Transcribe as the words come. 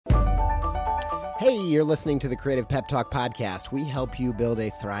Hey, you're listening to the Creative Pep Talk podcast. We help you build a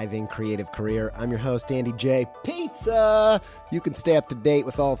thriving creative career. I'm your host, Andy J. Pizza. You can stay up to date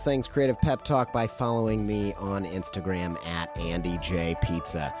with all things Creative Pep Talk by following me on Instagram at Andy J.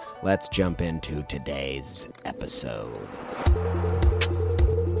 Pizza. Let's jump into today's episode.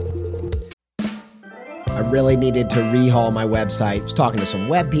 I really needed to rehaul my website. I was talking to some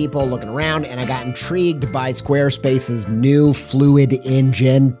web people, looking around, and I got intrigued by Squarespace's new Fluid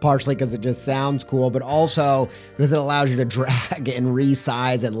engine, partially because it just sounds cool, but also because it allows you to drag and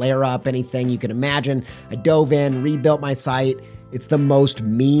resize and layer up anything you can imagine. I dove in, rebuilt my site. It's the most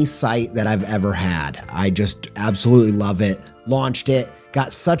me site that I've ever had. I just absolutely love it. Launched it.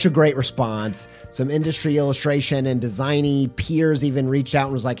 Got such a great response. Some industry illustration and designy peers even reached out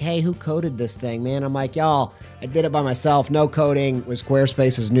and was like, hey, who coded this thing, man? I'm like, y'all, I did it by myself. No coding with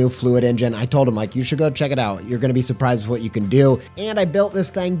Squarespace's new Fluid engine. I told him, like, you should go check it out. You're going to be surprised with what you can do. And I built this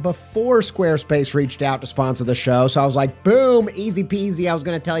thing before Squarespace reached out to sponsor the show. So I was like, boom, easy peasy. I was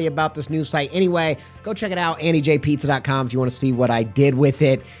going to tell you about this new site anyway. Go check it out, andyjpizza.com, if you want to see what I did with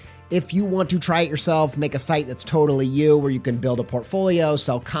it. If you want to try it yourself, make a site that's totally you, where you can build a portfolio,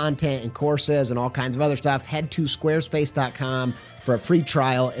 sell content and courses and all kinds of other stuff, head to squarespace.com for a free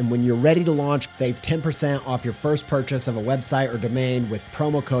trial. And when you're ready to launch, save 10% off your first purchase of a website or domain with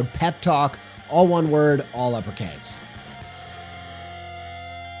promo code PEPTALK, all one word, all uppercase.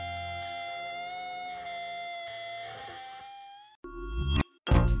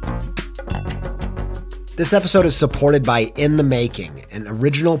 This episode is supported by In the Making, an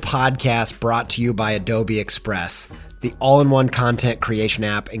original podcast brought to you by Adobe Express, the all-in-one content creation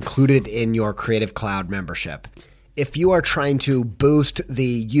app included in your Creative Cloud membership. If you are trying to boost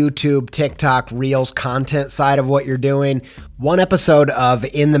the YouTube, TikTok, Reels content side of what you're doing, one episode of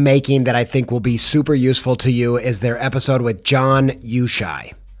In the Making that I think will be super useful to you is their episode with John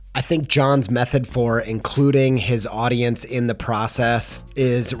Ushai. I think John's method for including his audience in the process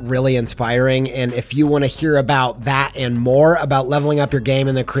is really inspiring. And if you want to hear about that and more about leveling up your game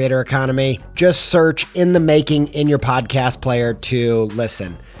in the creator economy, just search In the Making in your podcast player to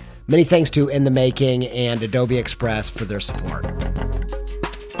listen. Many thanks to In the Making and Adobe Express for their support.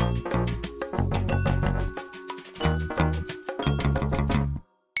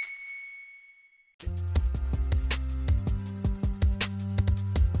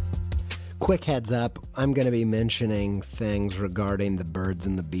 Quick heads up, I'm going to be mentioning things regarding the birds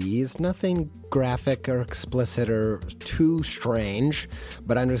and the bees. Nothing graphic or explicit or too strange,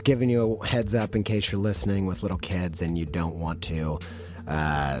 but I'm just giving you a heads up in case you're listening with little kids and you don't want to,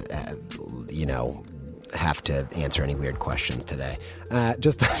 have to answer any weird questions today.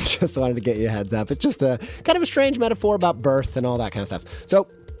 Just wanted to get you a heads up. It's just a kind of a strange metaphor about birth and all that kind of stuff. So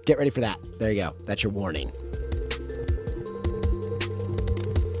get ready for that. There you go. That's your warning.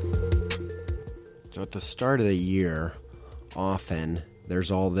 So at the start of the year, often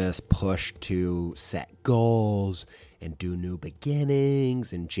there's all this push to set goals and do new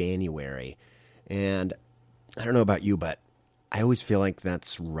beginnings in January. And I don't know about you, but I always feel like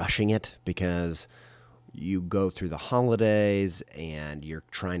that's rushing it because you go through the holidays and you're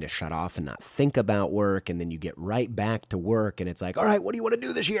trying to shut off and not think about work. And then you get right back to work and it's like, all right, what do you want to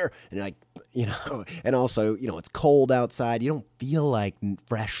do this year? And you're like, and also, it's cold outside. You don't feel like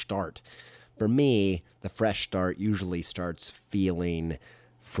fresh start. For me, the fresh start usually starts feeling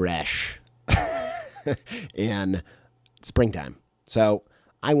fresh in springtime. So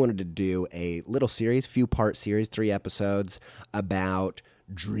I wanted to do a little series, few-part series, 3 episodes, about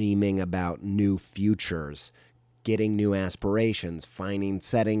dreaming about new futures, getting new aspirations,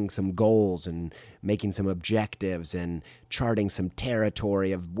 setting some goals and making some objectives and charting some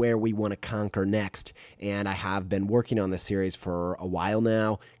territory of where we want to conquer next. And I have been working on this series for a while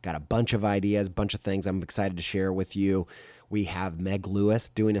now. Got a bunch of ideas, bunch of things I'm excited to share with you. We have Meg Lewis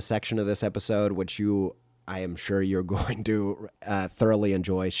doing a section of this episode, which I am sure you're going to thoroughly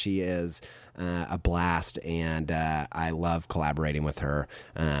enjoy. She is a blast, and I love collaborating with her.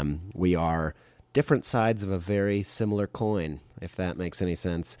 We are different sides of a very similar coin, if that makes any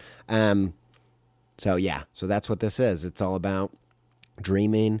sense. So that's what this is. It's all about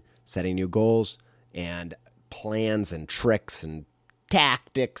dreaming, setting new goals, and plans and tricks and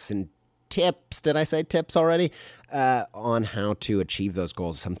tactics and tips. Did I say tips already? On how to achieve those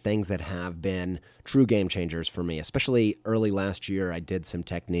goals. Some things that have been true game changers for me, especially early last year. I did some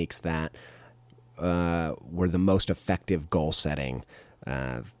techniques that were the most effective goal setting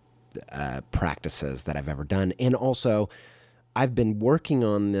practices that I've ever done. And also, I've been working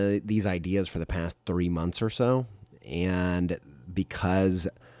on these ideas for the past 3 months or so. And because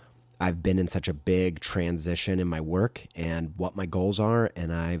I've been in such a big transition in my work and what my goals are,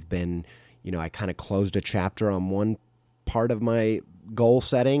 and I've been, I kind of closed a chapter on one part of my goal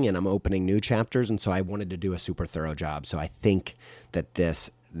setting and I'm opening new chapters. And so I wanted to do a super thorough job. So I think that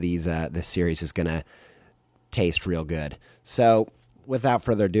this series is going to taste real good. So without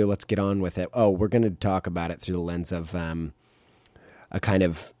further ado, let's get on with it. Oh, we're going to talk about it through the lens of a kind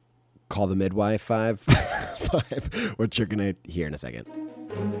of Call the Midwife vibe, which you're going to hear in a second.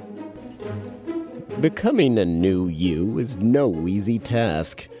 Becoming a new you is no easy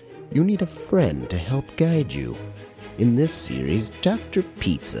task. You need a friend to help guide you. In this series, Dr.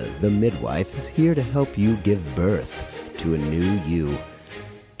 Pizza, the midwife, is here to help you give birth to a new you.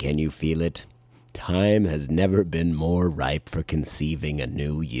 Can you feel it? Time has never been more ripe for conceiving a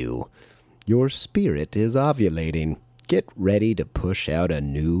new you. Your spirit is ovulating. Get ready to push out a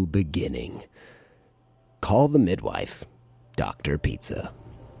new beginning. Call the Midwife, Dr. Pizza.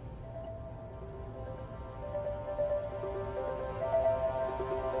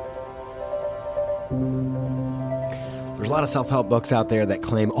 There's a lot of self-help books out there that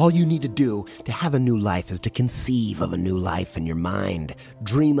claim all you need to do to have a new life is to conceive of a new life in your mind.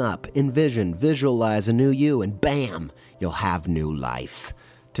 Dream up, envision, visualize a new you, and bam, you'll have new life.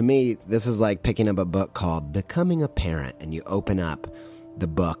 To me, this is like picking up a book called Becoming a Parent, and you open up the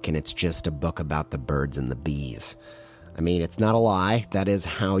book, and it's just a book about the birds and the bees. I mean, it's not a lie. That is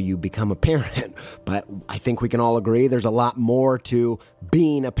how you become a parent. But I think we can all agree there's a lot more to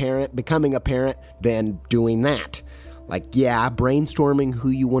being a parent, becoming a parent, than doing that. Like, yeah, brainstorming who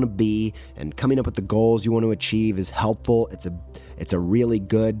you want to be and coming up with the goals you want to achieve is helpful. It's a really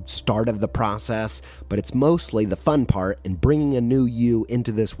good start of the process, but it's mostly the fun part, and bringing a new you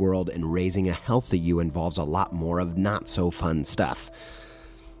into this world and raising a healthy you involves a lot more of not so fun stuff.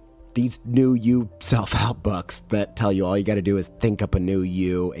 These new you self-help books that tell you all you got to do is think up a new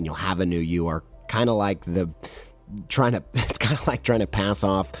you and you'll have a new you are kind of like trying to pass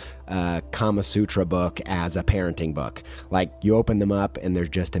off a Kama Sutra book as a parenting book. Like, you open them up and there's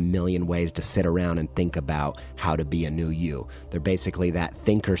just a million ways to sit around and think about how to be a new you. They're basically that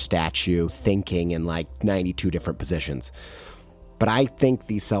thinker statue thinking in like 92 different positions. But I think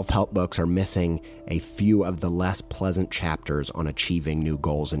these self-help books are missing a few of the less pleasant chapters on achieving new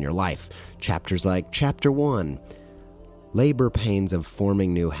goals in your life. Chapters like Chapter 1, Labor Pains of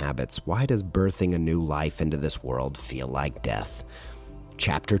Forming New Habits. Why does birthing a new life into this world feel like death?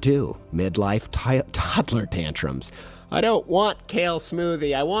 Chapter 2, Midlife Toddler Tantrums. I don't want kale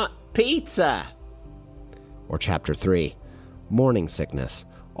smoothie, I want pizza. Or Chapter 3, Morning Sickness.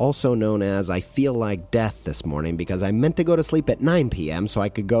 Also known as I feel like death this morning because I meant to go to sleep at 9 p.m. so I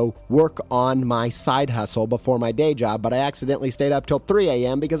could go work on my side hustle before my day job, but I accidentally stayed up till 3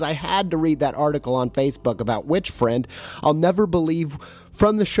 a.m. because I had to read that article on Facebook about which friend I'll never believe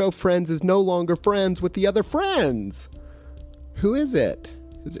from the show Friends is no longer friends with the other friends. Who is it?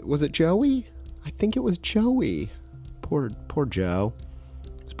 Was it Joey? I think it was Joey. Poor Joe.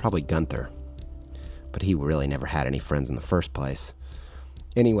 It's probably Gunther. But he really never had any friends in the first place.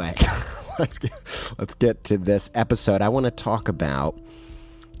 Anyway, let's get to this episode. I want to talk about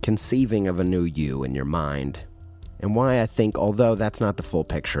conceiving of a new you in your mind and why I think, although that's not the full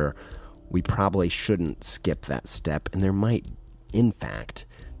picture, we probably shouldn't skip that step, and there might, in fact,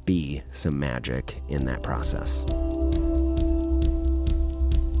 be some magic in that process.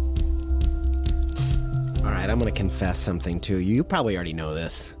 All right, I'm going to confess something to you. You probably already know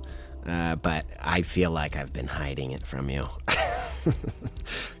this, but I feel like I've been hiding it from you.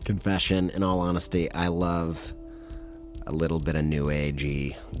 Confession, in all honesty, I love a little bit of new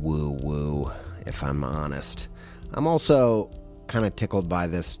agey woo-woo, if I'm honest. I'm also kind of tickled by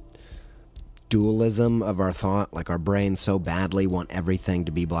this dualism of our thought, like our brains so badly want everything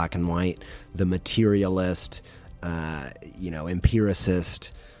to be black and white. The materialist,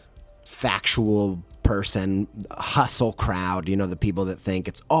 empiricist, factual person, hustle crowd, the people that think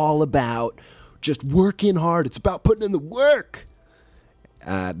it's all about just working hard, it's about putting in the work.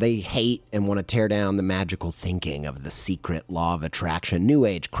 They hate and want to tear down the magical thinking of the secret law of attraction, New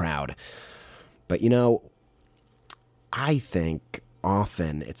Age crowd. But, I think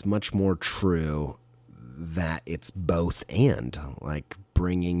often it's much more true that it's both and. Like,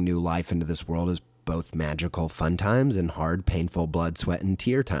 bringing new life into this world is both magical fun times and hard, painful blood, sweat, and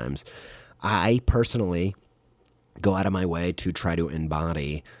tear times. I personally go out of my way to try to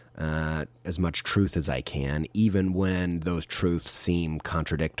embody as much truth as I can, even when those truths seem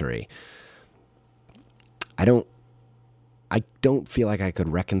contradictory. I don't feel like I could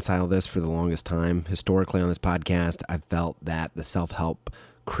reconcile this for the longest time. Historically on this podcast, I've felt that the self-help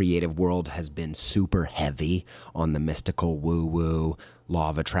creative world has been super heavy on the mystical woo-woo,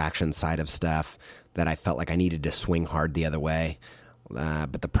 law of attraction side of stuff, that I felt like I needed to swing hard the other way.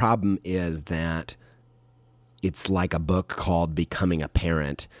 But the problem is that it's like a book called Becoming a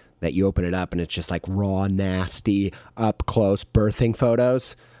Parent, that you open it up and it's just like raw, nasty, up close birthing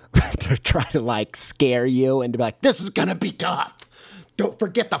photos to try to like scare you and to be like, this is going to be tough. Don't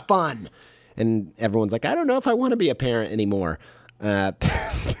forget the fun. And everyone's like, I don't know if I want to be a parent anymore.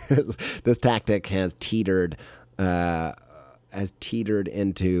 This tactic has teetered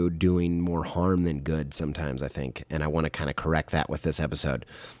into doing more harm than good sometimes, I think. And I want to kind of correct that with this episode.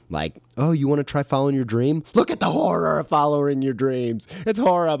 Like, oh, you want to try following your dream? Look at the horror of following your dreams. It's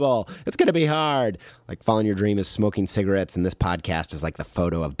horrible. It's going to be hard. Like, following your dream is smoking cigarettes, and this podcast is like the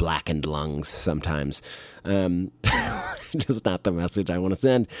photo of blackened lungs sometimes. Just not the message I want to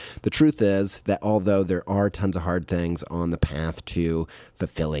send. The truth is that although there are tons of hard things on the path to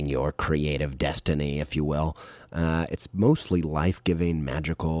fulfilling your creative destiny, if you will, it's mostly life-giving,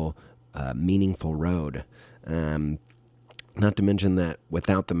 magical, meaningful road. Not to mention that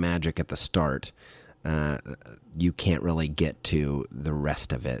without the magic at the start, you can't really get to the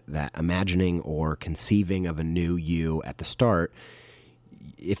rest of it. That imagining or conceiving of a new you at the start,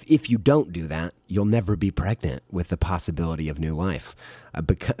 if you don't do that, you'll never be pregnant with the possibility of new life.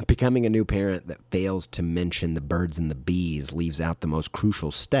 Becoming a new parent that fails to mention the birds and the bees leaves out the most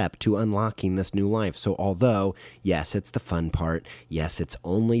crucial step to unlocking this new life. So although, yes, it's the fun part, yes, it's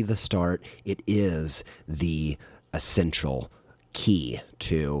only the start, it is the essential key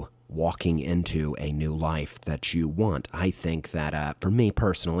to walking into a new life that you want. I think that for me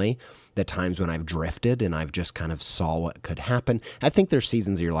personally, the times when I've drifted and I've just kind of saw what could happen, I think there's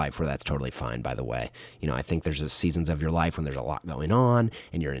seasons of your life where that's totally fine, by the way. You know, I think there's seasons of your life when there's a lot going on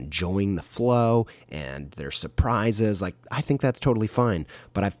and you're enjoying the flow and there's surprises. Like, I think that's totally fine.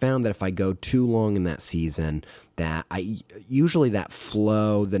 But I've found that if I go too long in that season, that usually that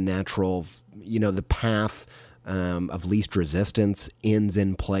flow, the natural, the path of least resistance ends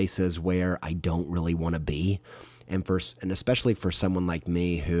in places where I don't really want to be. And especially for someone like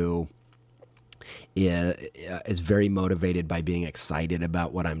me who is very motivated by being excited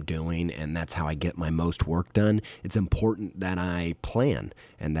about what I'm doing, and that's how I get my most work done. It's important that I plan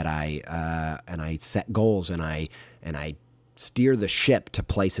and that I set goals and I steer the ship to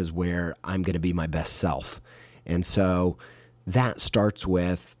places where I'm going to be my best self. And so that starts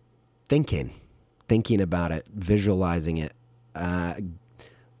with thinking about it, visualizing it,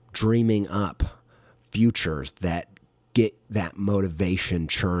 dreaming up futures that get that motivation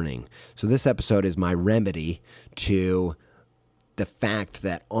churning. So this episode is my remedy to the fact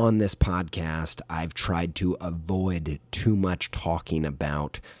that on this podcast, I've tried to avoid too much talking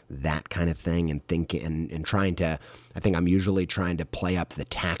about that kind of thing and thinking and trying to, I think I'm usually trying to play up the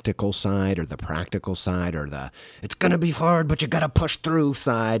tactical side or the practical side or the, it's going to be hard, but you got to push through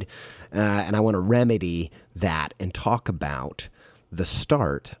side. And I want to remedy that and talk about the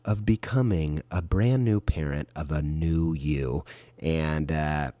start of becoming a brand new parent of a new you. And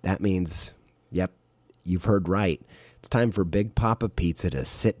that means, yep, you've heard right. It's time for Big Papa Pizza to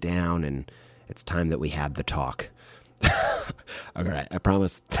sit down, and it's time that we had the talk. All right, I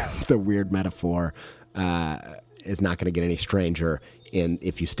promise the weird metaphor is not going to get any stranger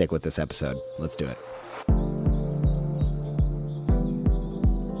if you stick with this episode. Let's do it.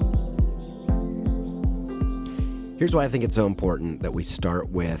 Here's why I think it's so important that we start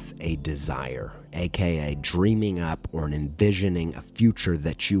with a desire, aka dreaming up or envisioning a future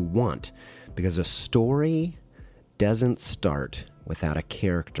that you want. Because a story doesn't start without a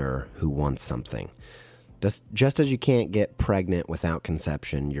character who wants something. Just as you can't get pregnant without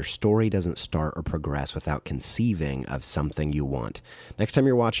conception, your story doesn't start or progress without conceiving of something you want. Next time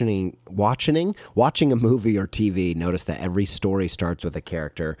you're watching a movie or TV, notice that every story starts with a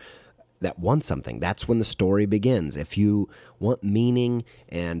character that wants something. That's when the story begins. If you want meaning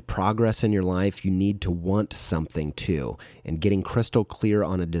and progress in your life, you need to want something too. And getting crystal clear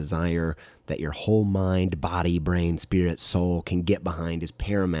on a desire that your whole mind, body, brain, spirit, soul can get behind is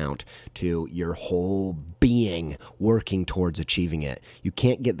paramount to your whole being working towards achieving it. You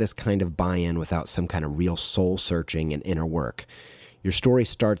can't get this kind of buy-in without some kind of real soul searching and inner work. Your story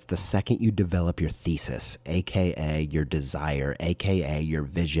starts the second you develop your thesis, aka your desire, aka your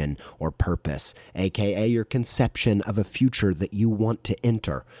vision or purpose, aka your conception of a future that you want to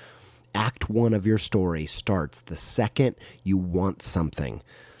enter. Act 1 of your story starts the second you want something.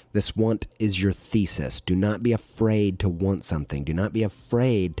 This want is your thesis. Do not be afraid to want something. Do not be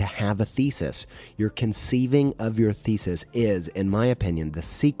afraid to have a thesis. Your conceiving of your thesis is, in my opinion, the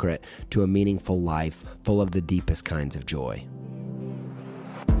secret to a meaningful life full of the deepest kinds of joy.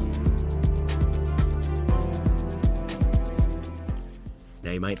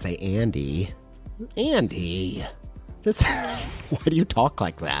 Now you might say, Andy, This, why do you talk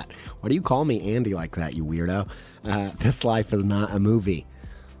like that? Why do you call me Andy like that, you weirdo? This life is not a movie.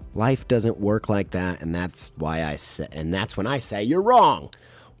 Life doesn't work like that, and that's why that's when I say you're wrong.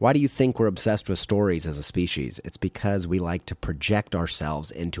 Why do you think we're obsessed with stories as a species? It's because we like to project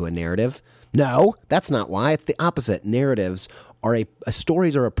ourselves into a narrative. No, that's not why. It's the opposite.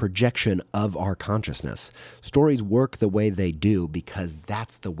 Stories are a projection of our consciousness. Stories work the way they do because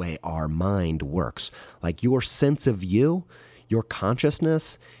that's the way our mind works. Like your sense of you, your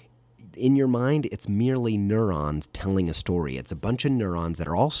consciousness in your mind, it's merely neurons telling a story. It's a bunch of neurons that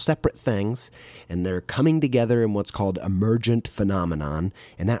are all separate things, and they're coming together in what's called emergent phenomenon.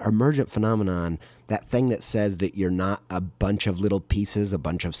 And that emergent phenomenon, that thing that says that you're not a bunch of little pieces, a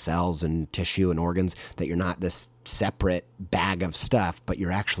bunch of cells and tissue and organs, that you're not this separate bag of stuff, but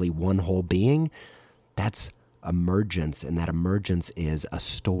you're actually one whole being, that's emergence, and that emergence is a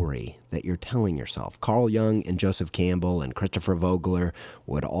story that you're telling yourself. Carl Jung and Joseph Campbell and Christopher Vogler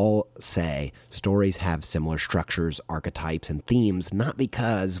would all say stories have similar structures, archetypes, and themes, not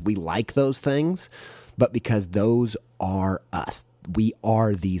because we like those things, but because those are us. We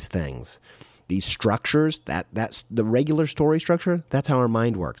are these things. These structures, that's the regular story structure, that's how our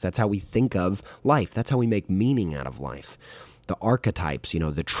mind works. That's how we think of life. That's how we make meaning out of life. The archetypes,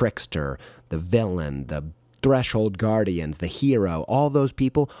 the trickster, the villain, the threshold guardians, the hero, all those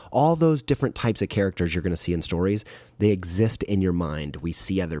people, all those different types of characters you're going to see in stories, they exist in your mind. We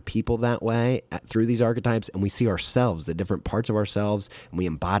see other people that way through these archetypes, and we see ourselves, the different parts of ourselves, and we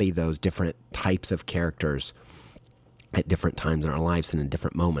embody those different types of characters at different times in our lives and in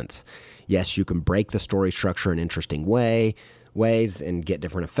different moments. Yes, you can break the story structure in interesting ways and get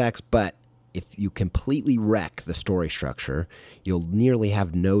different effects, but if you completely wreck the story structure, you'll nearly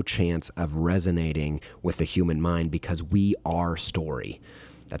have no chance of resonating with the human mind because we are story.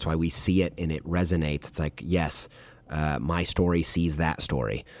 That's why we see it and it resonates. It's like, yes, my story sees that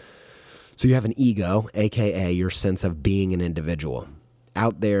story. So you have an ego, aka your sense of being an individual,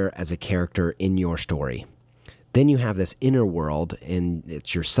 out there as a character in your story. Then you have this inner world, and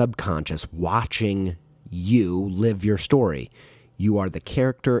it's your subconscious watching you live your story. You are the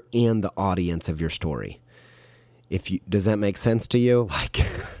character and the audience of your story. Does that make sense to you?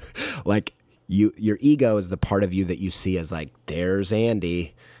 Your ego is the part of you that you see as like, there's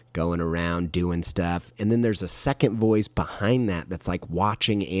Andy going around doing stuff. And then there's a second voice behind that that's like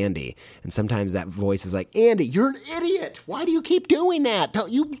watching Andy. And sometimes that voice is like, Andy, you're an idiot. Why do you keep doing that?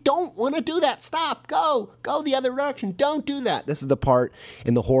 You don't want to do that. Stop. Go the other direction. Don't do that. This is the part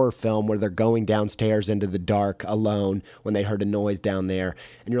in the horror film where they're going downstairs into the dark alone when they heard a noise down there.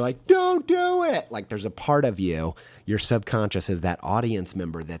 And you're like, don't do it. Like there's a part of you, your subconscious is that audience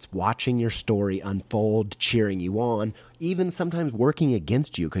member that's watching your story unfold, cheering you on, even sometimes working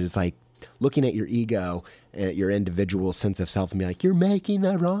against you, because it's like looking at your ego, your individual sense of self, and be like, you're making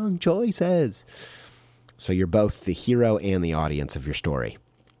the wrong choices. So you're both the hero and the audience of your story.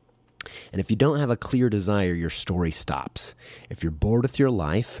 And if you don't have a clear desire, your story stops. If you're bored with your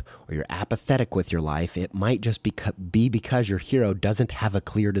life or you're apathetic with your life, it might just be because your hero doesn't have a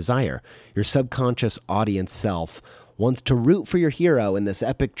clear desire. Your subconscious audience self wants to root for your hero in this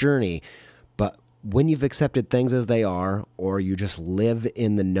epic journey, but when you've accepted things as they are, or you just live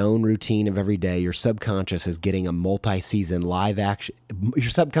in the known routine of every day, your subconscious is getting a multi-season live action. Your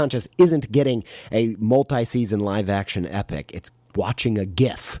subconscious isn't getting a multi-season live action epic. It's watching a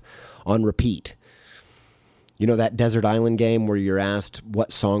GIF on repeat. You know that desert island game where you're asked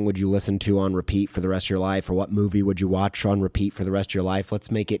what song would you listen to on repeat for the rest of your life, or what movie would you watch on repeat for the rest of your life? Let's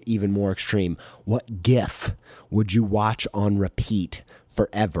make it even more extreme. What GIF would you watch on repeat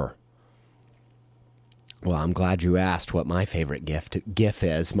forever? Well, I'm glad you asked what my favorite GIF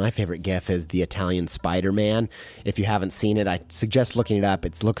is. My favorite GIF is the Italian Spider-Man. If you haven't seen it, I suggest looking it up.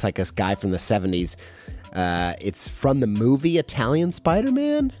 It looks like this guy from the 70s. It's from the movie Italian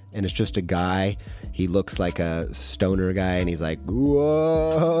Spider-Man, and it's just a guy. He looks like a stoner guy, and he's like,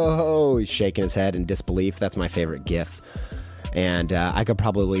 whoa! He's shaking his head in disbelief. That's my favorite GIF. And I could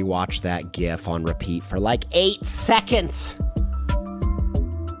probably watch that GIF on repeat for like 8 seconds.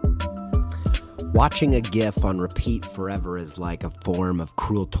 Watching a GIF on repeat forever is like a form of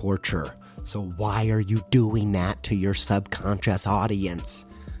cruel torture. So why are you doing that to your subconscious audience?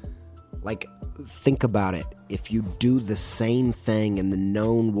 Like, think about it. If you do the same thing in the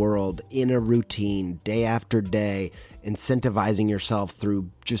known world, in a routine, day after day, incentivizing yourself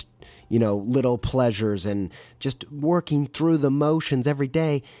through just, little pleasures and just working through the motions every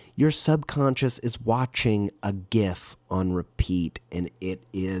day, your subconscious is watching a GIF on repeat, and it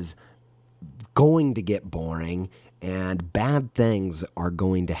is going to get boring, and bad things are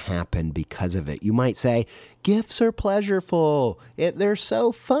going to happen because of it. You might say, gifts are pleasureful. They're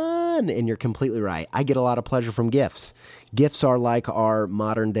so fun. And you're completely right. I get a lot of pleasure from gifts. Gifts are like our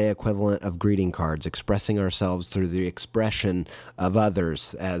modern day equivalent of greeting cards, expressing ourselves through the expression of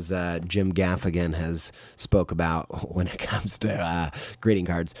others, as Jim Gaffigan has spoke about when it comes to greeting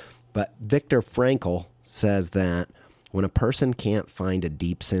cards. But Viktor Frankl says that when a person can't find a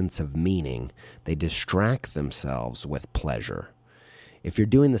deep sense of meaning, they distract themselves with pleasure. If you're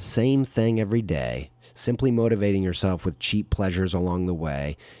doing the same thing every day, simply motivating yourself with cheap pleasures along the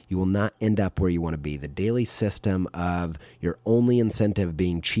way, you will not end up where you want to be. The daily system of your only incentive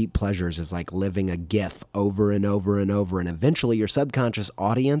being cheap pleasures is like living a GIF over and over and over, and eventually your subconscious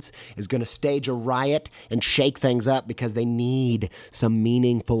audience is going to stage a riot and shake things up because they need some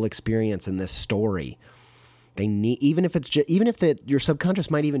meaningful experience in this story. They need, even if your subconscious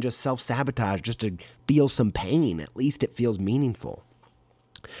might even just self-sabotage just to feel some pain, at least it feels meaningful.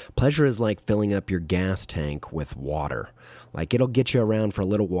 Pleasure is like filling up your gas tank with water. Like, it'll get you around for a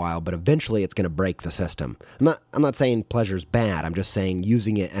little while, but eventually it's going to break the system. I'm not saying pleasure's bad. I'm just saying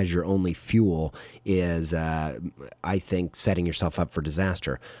using it as your only fuel is, I think, setting yourself up for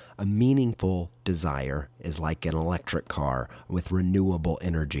disaster. A meaningful desire is like an electric car with renewable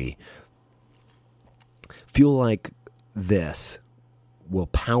energy. Fuel like this will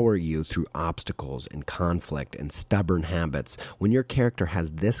power you through obstacles and conflict and stubborn habits. When your character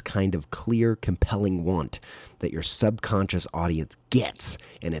has this kind of clear, compelling want that your subconscious audience gets,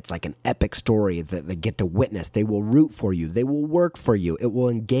 and it's like an epic story that they get to witness, they will root for you. They will work for you. It will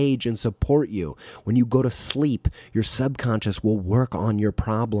engage and support you. When you go to sleep, your subconscious will work on your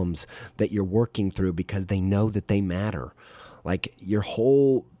problems that you're working through because they know that they matter. Like, your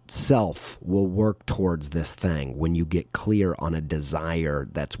whole self will work towards this thing when you get clear on a desire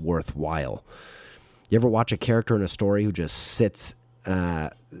that's worthwhile. You ever watch a character in a story who just sits,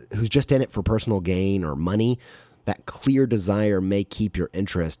 who's just in it for personal gain or money? That clear desire may keep your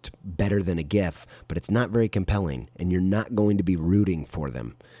interest better than a GIF, but it's not very compelling, and you're not going to be rooting for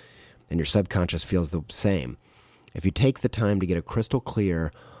them. And your subconscious feels the same. If you take the time to get crystal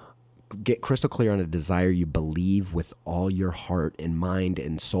clear on a desire you believe with all your heart and mind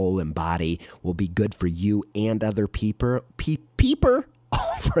and soul and body will be good for you and other people,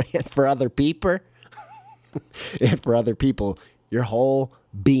 for other people, and for other people, your whole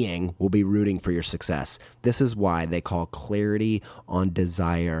being will be rooting for your success. This is why they call clarity on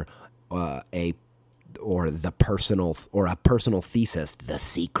desire a personal thesis, the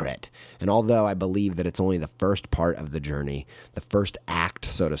secret. And although I believe that it's only the first part of the journey, the first act,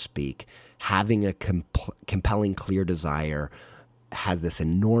 so to speak, having a compelling, clear desire has this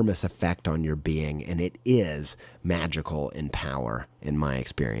enormous effect on your being, and it is magical in power, in my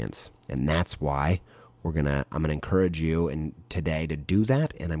experience. And that's why I'm gonna encourage you today to do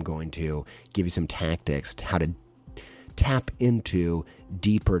that, and I'm going to give you some tactics to how to tap into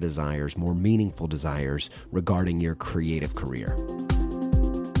deeper desires, more meaningful desires regarding your creative career.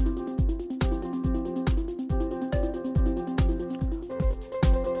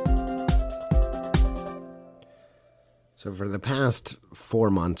 So for the past 4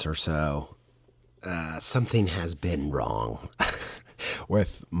 months or so, something has been wrong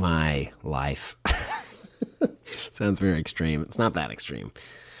with my life. Sounds very extreme. It's not that extreme,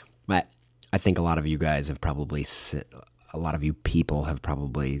 but I think a lot of you people have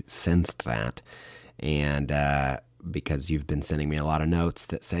probably sensed that. And because you've been sending me a lot of notes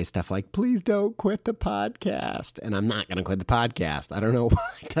that say stuff like, please don't quit the podcast. And I'm not going to quit the podcast. I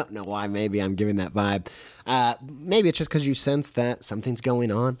don't know why. Maybe I'm giving that vibe. Maybe it's just because you sense that something's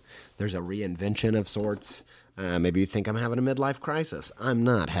going on. There's a reinvention of sorts. Maybe you think I'm having a midlife crisis. I'm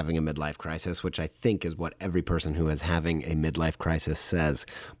not having a midlife crisis, which I think is what every person who is having a midlife crisis says.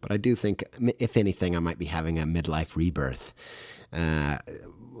 But I do think, if anything, I might be having a midlife rebirth.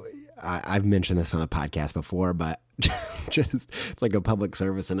 I've mentioned this on the podcast before, but it's like a public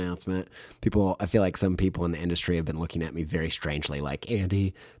service announcement. I feel like some people in the industry have been looking at me very strangely, like,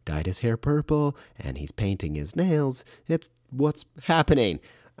 Andy dyed his hair purple and he's painting his nails. What's happening?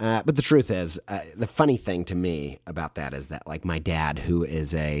 But the truth is, the funny thing to me about that is that, like, my dad, who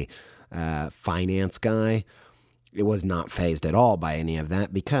is a finance guy, it was not fazed at all by any of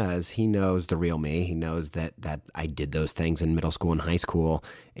that because he knows the real me. He knows that I did those things in middle school and high school,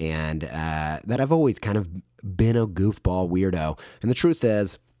 and that I've always kind of been a goofball weirdo. And the truth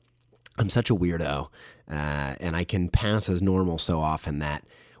is, I'm such a weirdo, and I can pass as normal so often that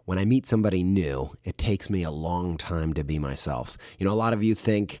when I meet somebody new, it takes me a long time to be myself. You know, a lot of you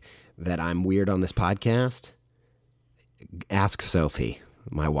think that I'm weird on this podcast. Ask Sophie.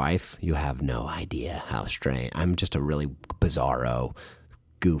 my wife, you have no idea how strange. I'm just a really bizarro,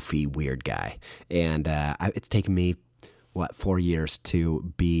 goofy, weird guy. And it's taken me, 4 years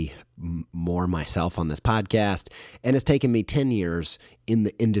to be more myself on this podcast. And it's taken me 10 years in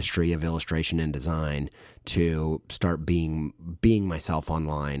the industry of illustration and design to start being myself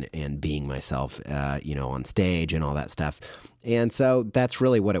online and being myself, on stage and all that stuff. And so that's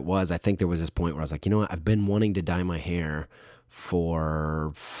really what it was. I think there was this point where I was like, you know what? I've been wanting to dye my hair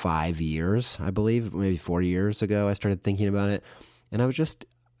for 5 years, I believe, maybe 4 years ago. I started thinking about it. And I was just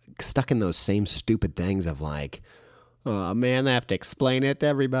stuck in those same stupid things of like, oh man, I have to explain it to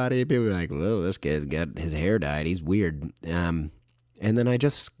everybody. People are like, whoa, this guy's got his hair dyed. He's weird. And then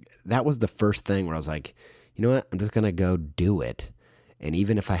that was the first thing where I was like, you know what? I'm just going to go do it. And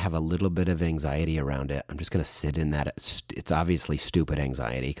even if I have a little bit of anxiety around it, I'm just going to sit in that. It's obviously stupid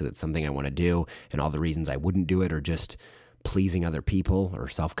anxiety because it's something I want to do. And all the reasons I wouldn't do it are just pleasing other people or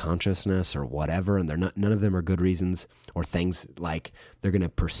self-consciousness or whatever. And none of them are good reasons, or things like they're going to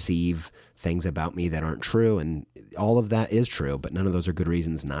perceive things about me that aren't true. And all of that is true, but none of those are good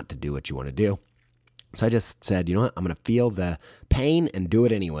reasons not to do what you want to do. So I just said, you know what, I'm going to feel the pain and do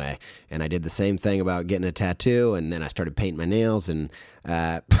it anyway. And I did the same thing about getting a tattoo, and then I started painting my nails, and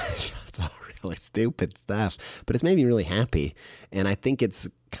it's all really stupid stuff, but it's made me really happy. And I think it's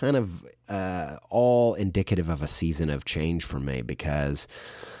kind of all indicative of a season of change for me, because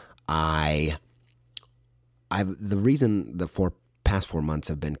the reason the past 4 months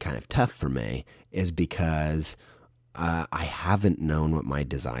have been kind of tough for me is because I haven't known what my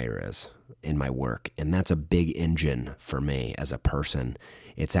desire is in my work. And that's a big engine for me as a person.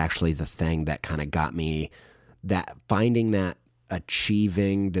 It's actually the thing that kind of got me, that finding that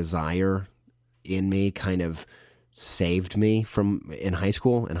achieving desire in me kind of saved me from in high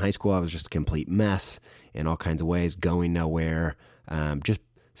school. In high school, I was just a complete mess in all kinds of ways, going nowhere, just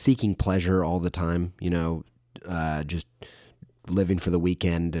seeking pleasure all the time, just living for the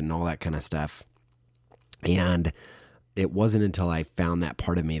weekend and all that kind of stuff. And it wasn't until I found that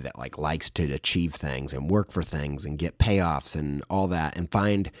part of me that likes to achieve things and work for things and get payoffs and all that and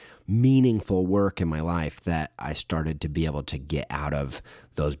find meaningful work in my life that I started to be able to get out of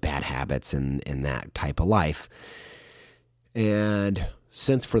those bad habits and that type of life. And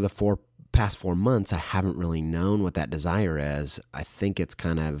since for the past 4 months, I haven't really known what that desire is, I think it's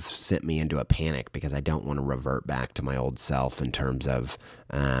kind of sent me into a panic because I don't want to revert back to my old self in terms of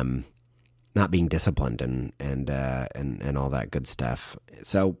not being disciplined and all that good stuff.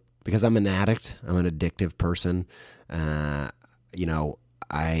 So because I'm an addict, I'm an addictive person, I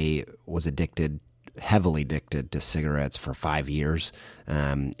was heavily addicted to cigarettes for 5 years,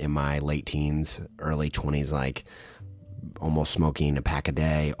 in my late teens, early 20s, almost smoking a pack a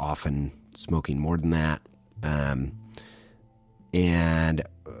day, often smoking more than that. I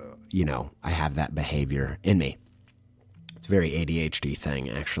have that behavior in me. It's a very ADHD thing,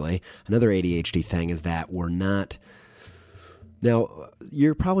 actually. Another ADHD thing is that we're not... Now,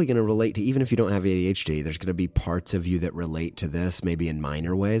 you're probably going to relate to, even if you don't have ADHD, there's going to be parts of you that relate to this, maybe in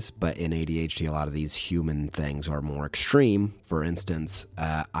minor ways, but in ADHD, a lot of these human things are more extreme. For instance,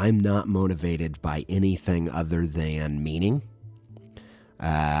 I'm not motivated by anything other than meaning.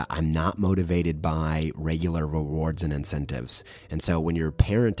 I'm not motivated by regular rewards and incentives. And so when you're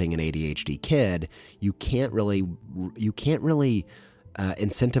parenting an ADHD kid, you can't really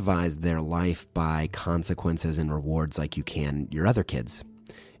incentivize their life by consequences and rewards like you can your other kids.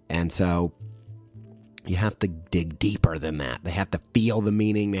 And so you have to dig deeper than that. They have to feel the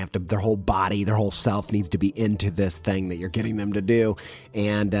meaning. Their whole body, their whole self needs to be into this thing that you're getting them to do.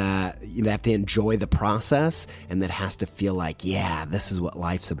 And you have to enjoy the process, and that has to feel like, yeah, this is what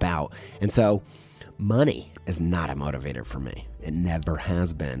life's about. And so money is not a motivator for me. It never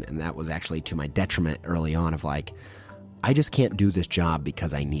has been. And that was actually to my detriment early on of I just can't do this job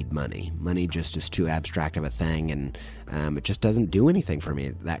because I need money. Money just is too abstract of a thing, and it just doesn't do anything for me,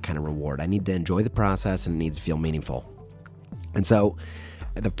 that kind of reward. I need to enjoy the process, and it needs to feel meaningful. And so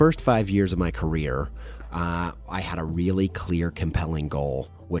the first 5 years of my career, I had a really clear, compelling goal,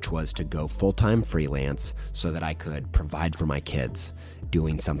 which was to go full-time freelance so that I could provide for my kids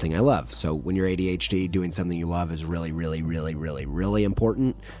doing something I love. So when you're ADHD, doing something you love is really, really, really, really, really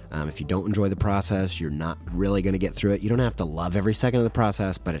important. If you don't enjoy the process, you're not really going to get through it. You don't have to love every second of the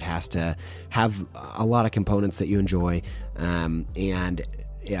process, but it has to have a lot of components that you enjoy. And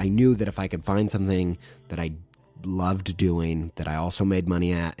I knew that if I could find something that I loved doing, that I also made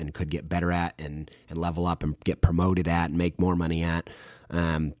money at and could get better at and level up and get promoted at and make more money at,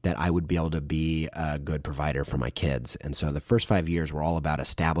 that I would be able to be a good provider for my kids. And so the first 5 years were all about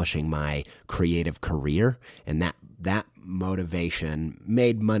establishing my creative career, and that motivation,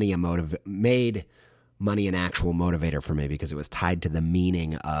 made money made money an actual motivator for me because it was tied to the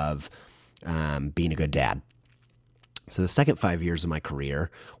meaning of being a good dad. So the second 5 years of my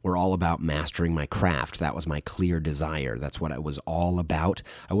career were all about mastering my craft. That was my clear desire. That's what it was all about.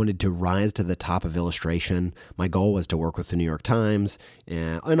 I wanted to rise to the top of illustration. My goal was to work with the New York Times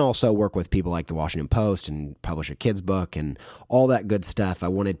and also work with people like the Washington Post and publish a kid's book and all that good stuff. I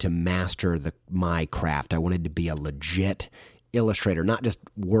wanted to master my craft. I wanted to be a legit illustrator, not just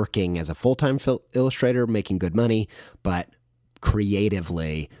working as a full-time illustrator, making good money, but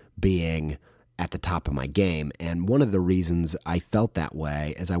creatively being at the top of my game. And one of the reasons I felt that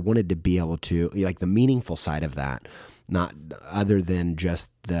way is I wanted to be able to, like, the meaningful side of that, not other than just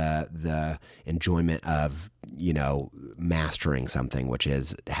the enjoyment of, mastering something, which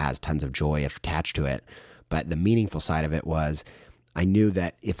has tons of joy attached to it. But the meaningful side of it was I knew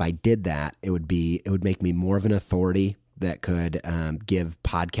that if I did that, it would make me more of an authority that could give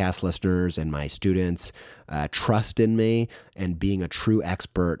podcast listeners and my students trust in me, and being a true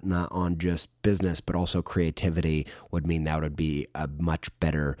expert, not on just business, but also creativity, would mean that would be a much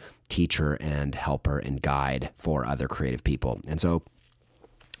better teacher and helper and guide for other creative people. And so,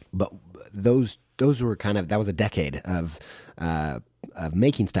 but those were that was a decade of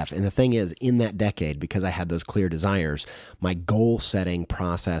making stuff. And the thing is, in that decade, because I had those clear desires, my goal setting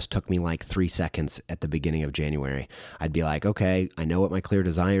process took me like 3 seconds at the beginning of January. I'd be like, okay, I know what my clear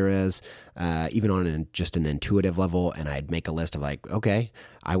desire is, even on just an intuitive level. And I'd make a list of like, okay,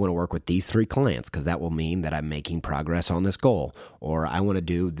 I want to work with these 3 clients because that will mean that I'm making progress on this goal. Or I want to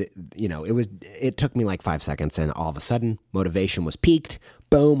do, it took me like 5 seconds, and all of a sudden motivation was peaked.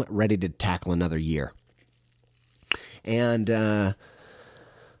 Boom, ready to tackle another year. And,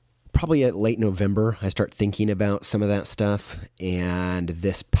 probably at late November, I start thinking about some of that stuff. And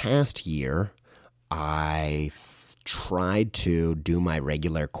this past year, I tried to do my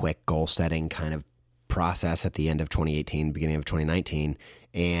regular quick goal setting kind of process at the end of 2018, beginning of 2019.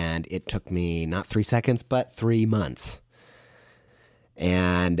 And it took me not 3 seconds, but 3 months.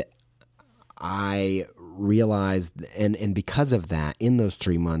 And I realized, and because of that, in those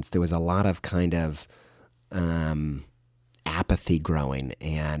 3 months, there was a lot of kind of apathy growing,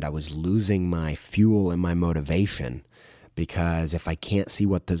 and I was losing my fuel and my motivation, because if I can't see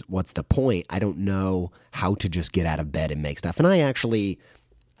what's the point, I don't know how to just get out of bed and make stuff. And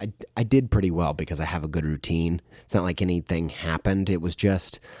I did pretty well because I have a good routine. It's not like anything happened. It was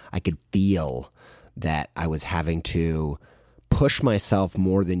just I could feel that I was having to push myself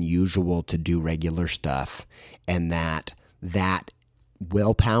more than usual to do regular stuff, and that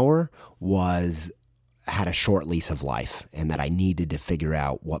willpower had a short lease of life, and that I needed to figure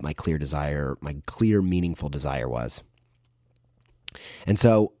out what my clear, meaningful desire was. And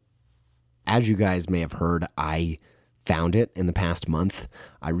so, as you guys may have heard, I found it in the past month.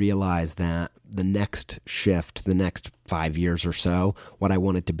 I realized that the next shift, the next 5 years or so, what I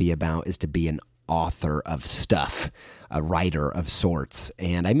want it to be about is to be an author of stuff, a writer of sorts.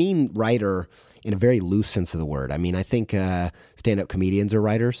 And I mean writer in a very loose sense of the word. I mean, I think stand-up comedians are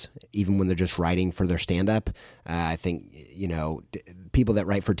writers, even when they're just writing for their stand-up. I think, people that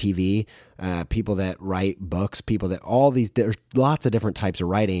write for TV, people that write books, there's lots of different types of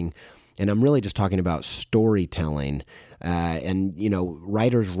writing. And I'm really just talking about storytelling. And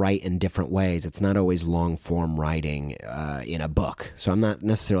writers write in different ways. It's not always long-form writing in a book. So I'm not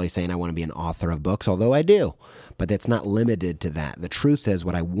necessarily saying I want to be an author of books, although I do. But it's not limited to that. The truth is,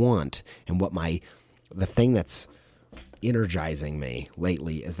 what I want and what the thing that's energizing me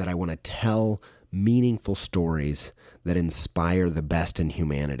lately is that I want to tell meaningful stories that inspire the best in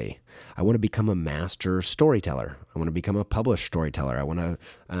humanity. I want to become a master storyteller. I want to become a published storyteller. I want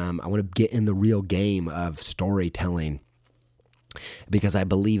to get in the real game of storytelling, because I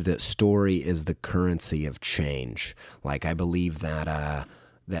believe that story is the currency of change. Like, I believe that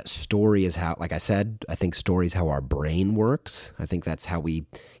that story is how, like I said, I think story is how our brain works. I think that's how we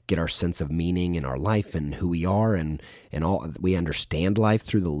get our sense of meaning in our life and who we are, and all. We understand life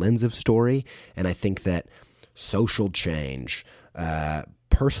through the lens of story. And I think that social change,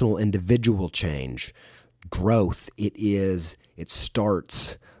 personal individual change, growth, it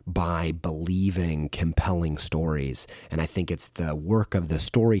starts by believing compelling stories. And I think it's the work of the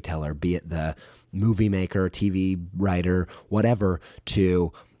storyteller, be it the movie maker, TV writer, whatever,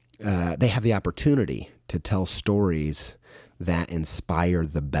 they have the opportunity to tell stories that inspire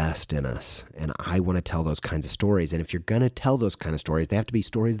the best in us. And I want to tell those kinds of stories. And if you're going to tell those kind of stories, they have to be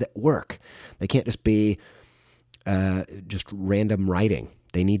stories that work. They can't just be just random writing.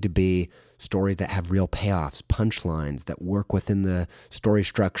 They need to be stories that have real payoffs, punchlines that work within the story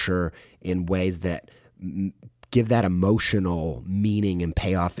structure in ways that give that emotional meaning and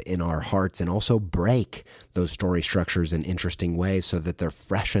payoff in our hearts, and also break those story structures in interesting ways so that they're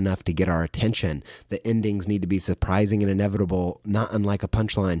fresh enough to get our attention. The endings need to be surprising and inevitable, not unlike a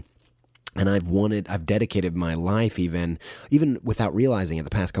punchline. And I've dedicated my life, even without realizing it, the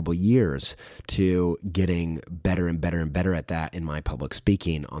past couple of years, to getting better and better and better at that in my public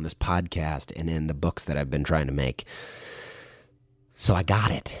speaking, on this podcast, and in the books that I've been trying to make. So I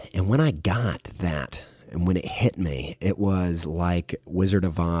got it. And when I got that, and when it hit me, it was like Wizard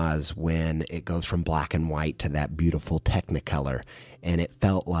of Oz when it goes from black and white to that beautiful Technicolor. And it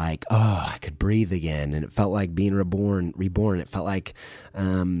felt like, I could breathe again. And it felt like being reborn. It felt like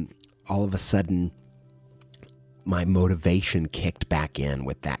all of a sudden my motivation kicked back in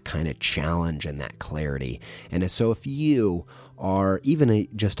with that kind of challenge and that clarity. And so if you are even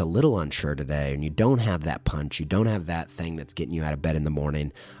just a little unsure today, and you don't have that punch, you don't have that thing that's getting you out of bed in the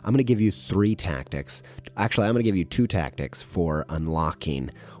morning, I'm going to give you 3 tactics. Actually, I'm going to give you 2 tactics for unlocking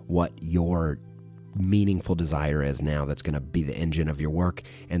what your meaningful desire is now, that's going to be the engine of your work.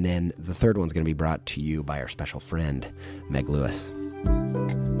 And then the third one's going to be brought to you by our special friend, Meg Lewis.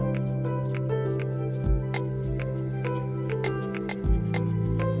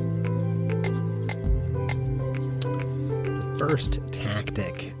 First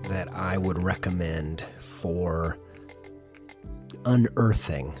tactic that I would recommend for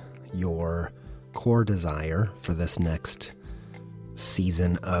unearthing your core desire for this next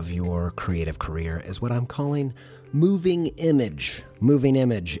season of your creative career is what I'm calling moving image. Moving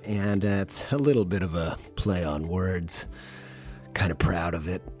image, and it's a little bit of a play on words. Kind of proud of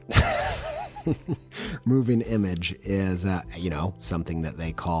it. Moving image is, something that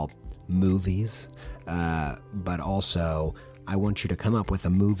they call movies, but also I want you to come up with a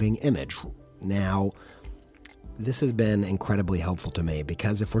moving image. Now, this has been incredibly helpful to me,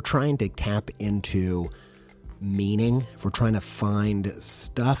 because if we're trying to tap into meaning, if we're trying to find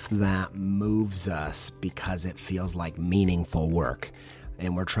stuff that moves us because it feels like meaningful work,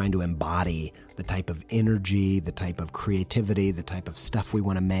 and we're trying to embody the type of energy, the type of creativity, the type of stuff we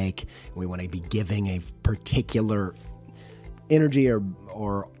want to make, and we want to be giving a particular energy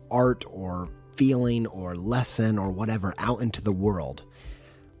or art or feeling or lesson or whatever out into the world,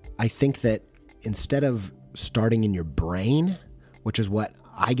 I think that instead of starting in your brain, which is what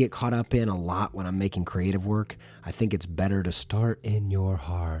I get caught up in a lot when I'm making creative work, I think it's better to start in your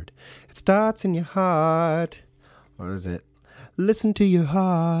heart. It starts in your heart. Or is it? Listen to your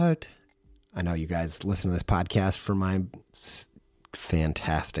heart. I know you guys listen to this podcast for my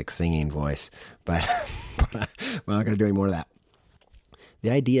fantastic singing voice, but we're not going to do any more of that.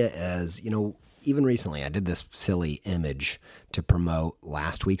 The idea is, even recently I did this silly image to promote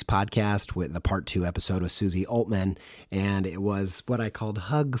last week's podcast with the part 2 episode with Susie Altman, and it was what I called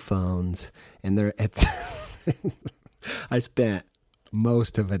hug phones. And I spent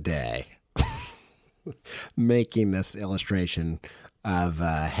most of a day making this illustration of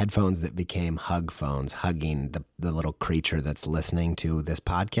headphones that became hug phones, hugging the little creature that's listening to this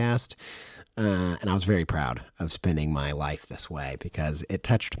podcast. And I was very proud of spending my life this way, because it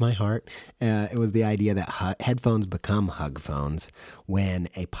touched my heart. It was the idea that headphones become hug phones when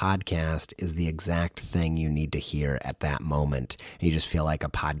a podcast is the exact thing you need to hear at that moment. And you just feel like a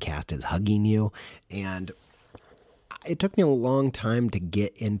podcast is hugging you. And it took me a long time to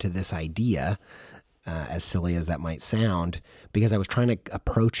get into this idea, as silly as that might sound, because I was trying to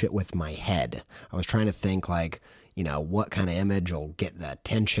approach it with my head. I was trying to think like, what kind of image will get the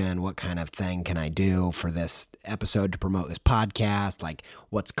attention? What kind of thing can I do for this episode to promote this podcast? Like,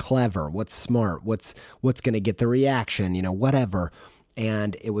 what's clever? What's smart? What's going to get the reaction? Whatever.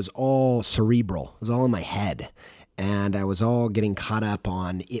 And it was all cerebral. It was all in my head. And I was all getting caught up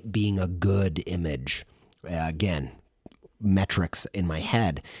on it being a good image. Again, metrics in my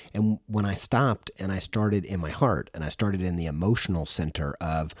head. And when I stopped and I started in my heart, and I started in the emotional center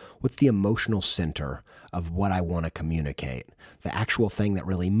of what's the emotional center of what I want to communicate, the actual thing that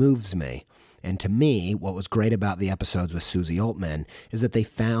really moves me. And to me, what was great about the episodes with Susie Altman is that they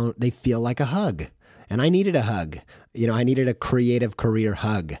feel like a hug. And I needed a hug. I needed a creative career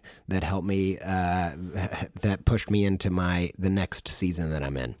hug that helped me, that pushed me into the next season that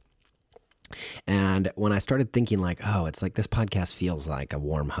I'm in. And when I started thinking like, it's like this podcast feels like a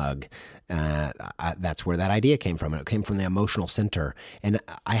warm hug, that's where that idea came from. And it came from the emotional center. And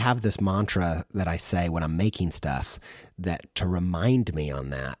I have this mantra that I say when I'm making stuff that to remind me on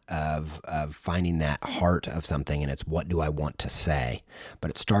that of finding that heart of something. And it's, what do I want to say?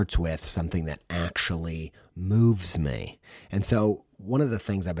 But it starts with something that actually moves me. And so one of the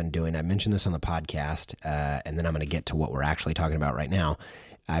things I've been doing, I mentioned this on the podcast, and then I'm going to get to what we're actually talking about right now,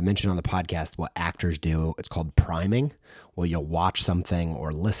 I mentioned on the podcast what actors do. It's called priming. Well, you'll watch something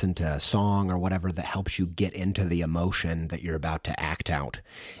or listen to a song or whatever that helps you get into the emotion that you're about to act out.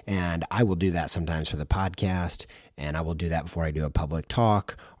 And I will do that sometimes for the podcast, and I will do that before I do a public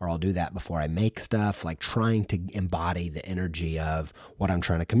talk, or I'll do that before I make stuff, like trying to embody the energy of what I'm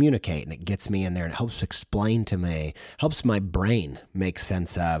trying to communicate. And it gets me in there and it helps explain to me, helps my brain make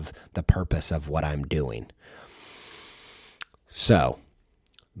sense of the purpose of what I'm doing. So,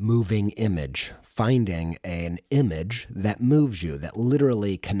 moving image, finding an image that moves you, that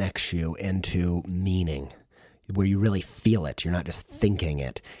literally connects you into meaning, where you really feel it. You're not just thinking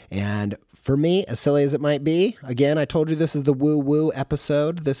it. And for me, as silly as it might be, again, I told you this is the woo-woo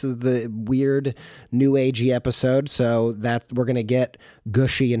episode. This is the weird, new agey episode. So that we're going to get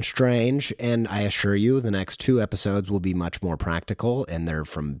gushy and strange. And I assure you, the next 2 episodes will be much more practical. And they're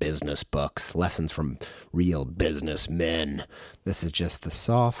from business books, lessons from real businessmen. This is just the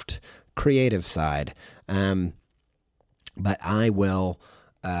soft, creative side. But I will...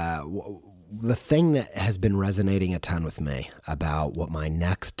 the thing that has been resonating a ton with me about what my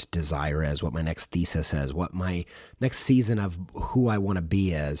next desire is, what my next thesis is, what my next season of who I want to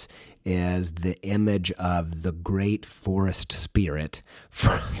be is the image of the great forest spirit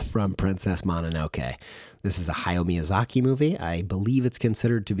from Princess Mononoke. This is a Hayao Miyazaki movie. I believe it's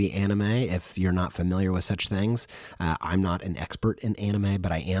considered to be anime if you're not familiar with such things. I'm not an expert in anime,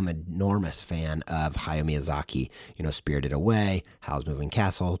 but I am an enormous fan of Hayao Miyazaki. You know, Spirited Away, Howl's Moving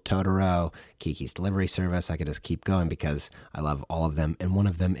Castle, Totoro, Kiki's Delivery Service. I could just keep going because I love all of them. And one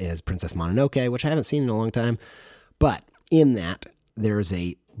of them is Princess Mononoke, which I haven't seen in a long time. But in that, there's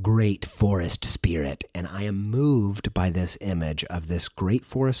a great forest spirit, and I am moved by this image of this great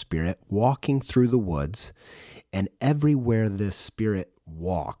forest spirit walking through the woods, and everywhere this spirit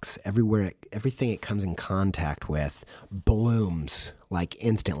walks, everything it comes in contact with blooms like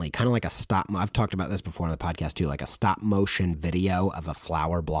instantly, kind of like I've talked about this before on the podcast too, like a stop motion video of a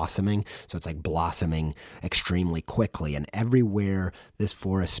flower blossoming. So it's like blossoming extremely quickly, and everywhere this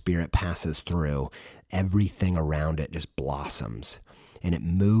forest spirit passes through, everything around it just blossoms. And it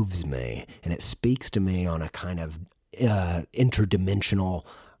moves me, and it speaks to me on a kind of interdimensional,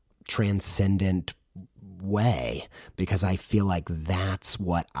 transcendent way, because I feel like that's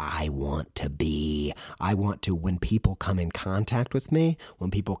what I want to be. I want to, when people come in contact with me, when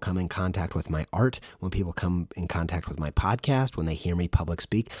people come in contact with my art, when people come in contact with my podcast, when they hear me public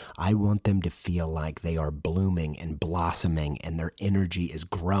speak, I want them to feel like they are blooming and blossoming, and their energy is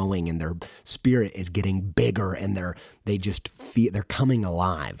growing, and their spirit is getting bigger, and they just feel they're coming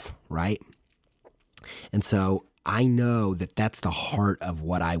alive, right? And so I know that that's the heart of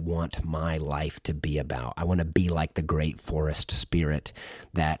what I want my life to be about. I want to be like the great forest spirit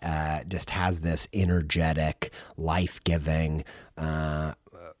that just has this energetic, life-giving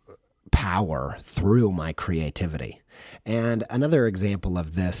power through my creativity. And another example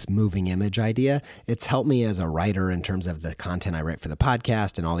of this moving image idea, it's helped me as a writer in terms of the content I write for the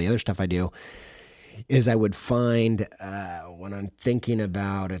podcast and all the other stuff I do, is I would find, when I'm thinking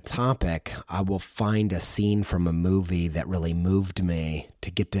about a topic, I will find a scene from a movie that really moved me to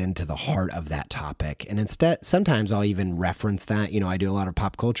get into the heart of that topic. And instead, sometimes I'll even reference that. You know, I do a lot of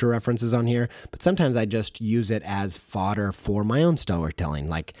pop culture references on here, but sometimes I just use it as fodder for my own storytelling.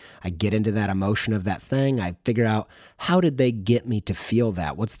 Like, I get into that emotion of that thing. I figure out, how did they get me to feel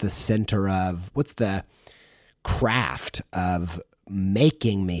that? What's the craft of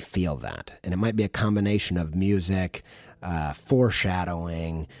making me feel that? And it might be a combination of music,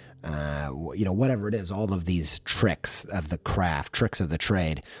 foreshadowing, whatever it is, all of these tricks of the craft, tricks of the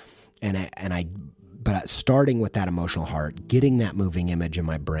trade. But starting with that emotional heart, getting that moving image in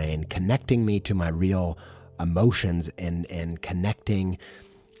my brain, connecting me to my real emotions, and connecting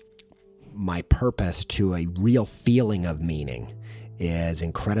my purpose to a real feeling of meaning is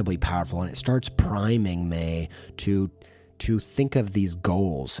incredibly powerful. And it starts priming me to think of these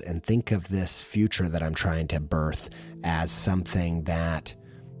goals and think of this future that I'm trying to birth as something that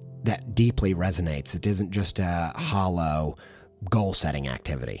deeply resonates. It isn't just a hollow goal-setting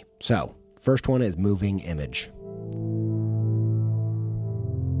activity. So, first one is moving image.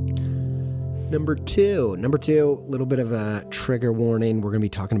 Number two, little bit of a trigger warning. We're going to be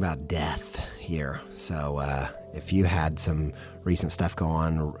talking about death here. So, if you had some recent stuff go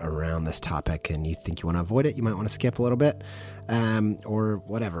on around this topic and you think you want to avoid it, you might want to skip a little bit, or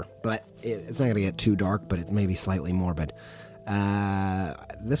whatever. But it's not going to get too dark, but it's maybe slightly morbid.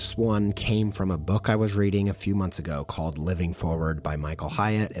 This one came from a book I was reading a few months ago called Living Forward by Michael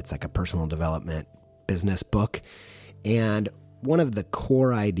Hyatt. It's like a personal development business book. And one of the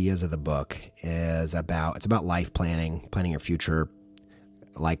core ideas of the book is about life planning your future,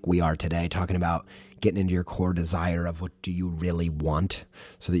 like we are today, talking about getting into your core desire of what do you really want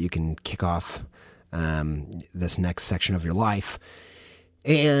so that you can kick off this next section of your life.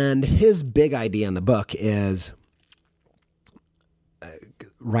 And his big idea in the book is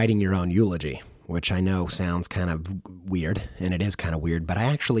writing your own eulogy, which I know sounds kind of weird, and it is kind of weird, but I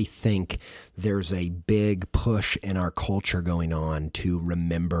actually think there's a big push in our culture going on to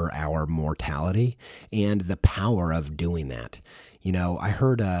remember our mortality and the power of doing that. You know, I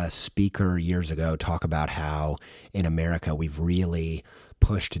heard a speaker years ago talk about how in America we've really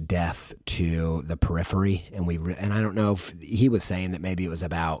pushed death to the periphery, and and I don't know if he was saying that maybe it was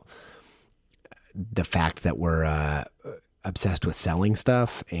about the fact that we're obsessed with selling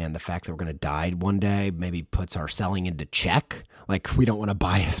stuff, and the fact that we're going to die one day maybe puts our selling into check. Like, we don't want to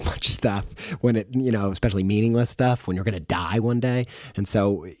buy as much stuff when it, especially meaningless stuff, when you're going to die one day. And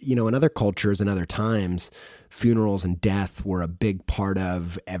so, in other cultures and other times, funerals and death were a big part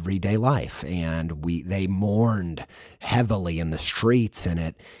of everyday life, and they mourned heavily in the streets, and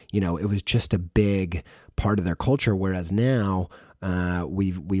it was just a big part of their culture. Whereas now,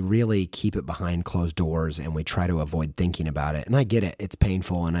 we really keep it behind closed doors, and we try to avoid thinking about it. And I get it; it's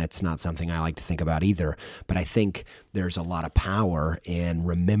painful, and it's not something I like to think about either. But I think there's a lot of power in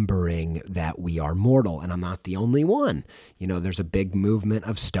remembering that we are mortal, and I'm not the only one. There's a big movement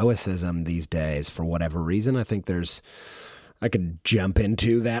of stoicism these days for whatever reason. I think I could jump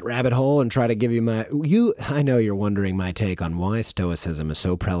into that rabbit hole and try to give you I know you're wondering my take on why stoicism is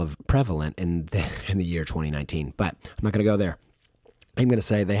so prevalent in the year 2019, but I'm not going to go there. I'm going to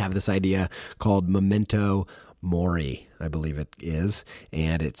say they have this idea called memento mori, I believe it is,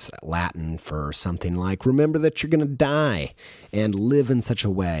 and it's Latin for something like, remember that you're going to die, and live in such a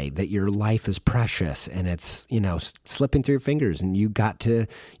way that your life is precious, and it's, slipping through your fingers, and you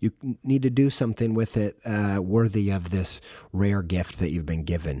need to do something with it worthy of this rare gift that you've been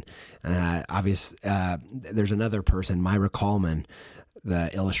given. There's another person, Myra Coleman,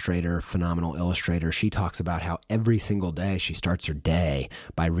 the phenomenal illustrator, she talks about how every single day she starts her day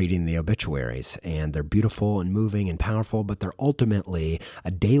by reading the obituaries, and they're beautiful and moving and powerful, but they're ultimately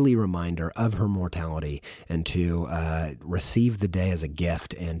a daily reminder of her mortality, and to receive the day as a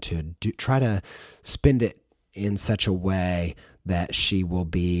gift, and to try to spend it in such a way that she will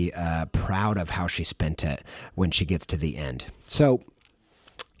be proud of how she spent it when she gets to the end. So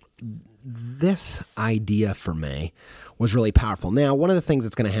this idea for me was really powerful. Now, one of the things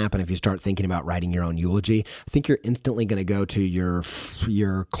that's going to happen if you start thinking about writing your own eulogy, I think you're instantly going to go to your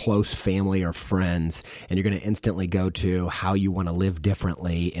close family or friends, and you're going to instantly go to how you want to live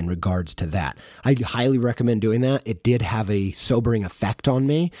differently in regards to that. I highly recommend doing that. It did have a sobering effect on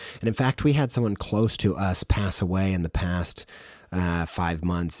me. And in fact, we had someone close to us pass away in the past 5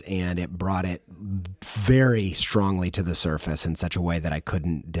 months, and it brought it very strongly to the surface in such a way that I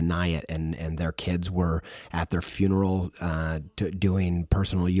couldn't deny it. And their kids were at their funeral doing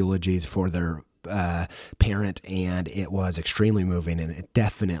personal eulogies for their parent, and it was extremely moving, and it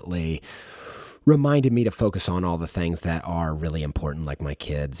definitely reminded me to focus on all the things that are really important, like my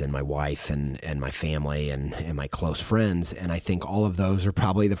kids and my wife and my family and my close friends. And I think all of those are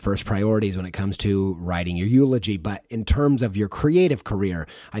probably the first priorities when it comes to writing your eulogy. But in terms of your creative career,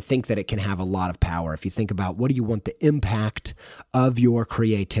 I think that it can have a lot of power. If you think about what do you want the impact of your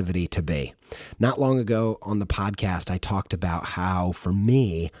creativity to be? Not long ago on the podcast, I talked about how, for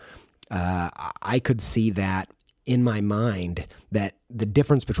me, I could see that in my mind, that the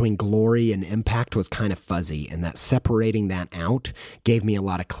difference between glory and impact was kind of fuzzy, and that separating that out gave me a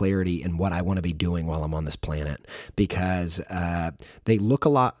lot of clarity in what I want to be doing while I'm on this planet, because they look a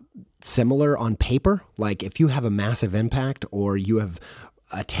lot similar on paper. Like, if you have a massive impact or you have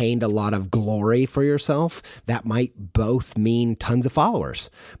attained a lot of glory for yourself, that might both mean tons of followers,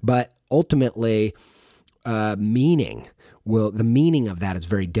 but ultimately the meaning of that is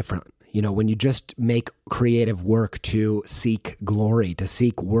very different. When you just make creative work to seek glory, to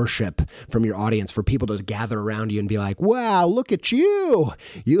seek worship from your audience, for people to gather around you and be like, wow, look at you.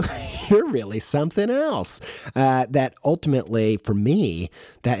 You're really something else. That ultimately, for me,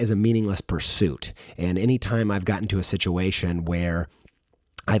 that is a meaningless pursuit. And anytime I've gotten to a situation where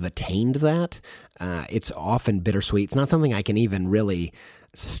I've attained that, it's often bittersweet. It's not something I can even really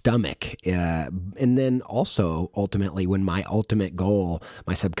stomach. And then also, ultimately, when my ultimate goal,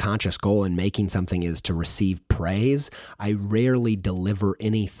 my subconscious goal in making something is to receive praise, I rarely deliver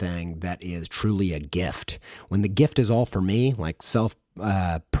anything that is truly a gift. When the gift is all for me, like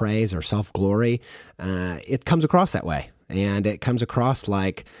self-praise or self-glory, it comes across that way. And it comes across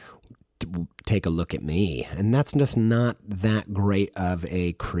like, take a look at me. And that's just not that great of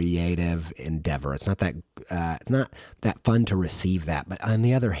a creative endeavor. It's not that fun to receive that. But on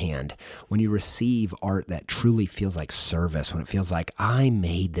the other hand, when you receive art that truly feels like service, when it feels like I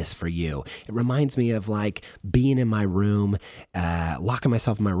made this for you, it reminds me of like being in my room, locking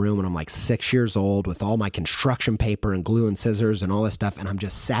myself in my room when I'm like 6 years old with all my construction paper and glue and scissors and all this stuff. And I'm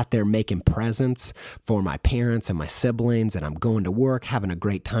just sat there making presents for my parents and my siblings. And I'm going to work, having a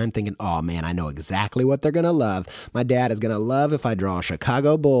great time thinking, oh man, I know exactly what they're going to love. My dad is going to love if I draw a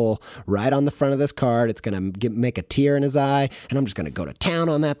Chicago Bull right on the front of this card. It's going to make a tear in his eye, and I'm just going to go to town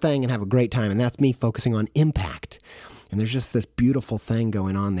on that thing and have a great time. And that's me focusing on impact. And there's just this beautiful thing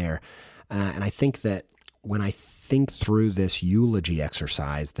going on there. And I think that when I think through this eulogy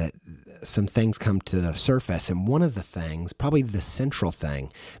exercise, that some things come to the surface. And one of the things, probably the central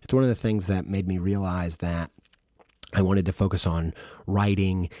thing, it's one of the things that made me realize that I wanted to focus on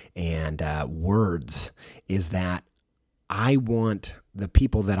writing and words, is that I want the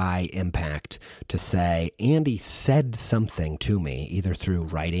people that I impact to say, Andy said something to me, either through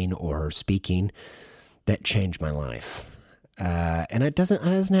writing or speaking, that changed my life. And it doesn't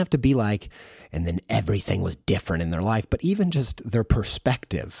have to be like, and then everything was different in their life, but even just their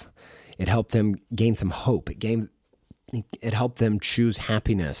perspective. It helped them gain some hope. It helped them choose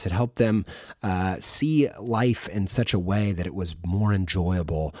happiness. It helped them see life in such a way that it was more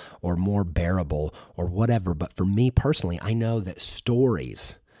enjoyable or more bearable or whatever. But for me personally, I know that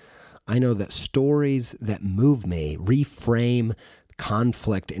stories that move me reframe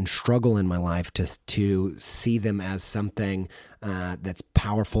conflict and struggle in my life to see them as something that's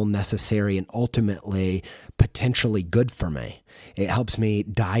powerful, necessary, and ultimately potentially good for me. It helps me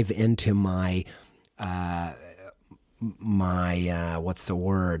dive into my what's the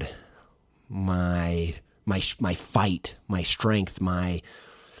word? My fight, my strength,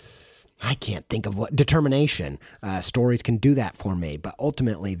 I can't think of what determination. Stories can do that for me, but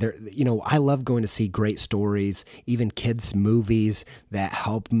ultimately, I love going to see great stories, even kids' movies that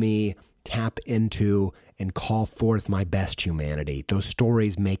help me tap into and call forth my best humanity. Those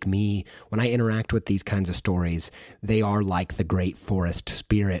stories make me, when I interact with these kinds of stories, they are like the great forest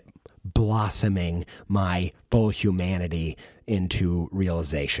spirit blossoming my full humanity into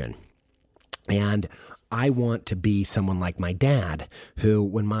realization. And I want to be someone like my dad, who,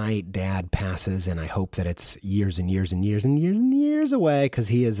 when my dad passes, and I hope that it's years and years and years and years and years away, because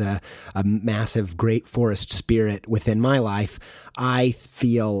he is a massive great forest spirit within my life, I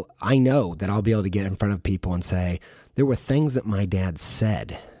know that I'll be able to get in front of people and say, there were things that my dad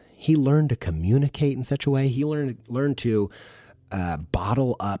said. He learned to communicate in such a way. He learned to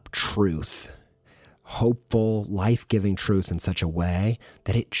bottle up truth, hopeful, life-giving truth in such a way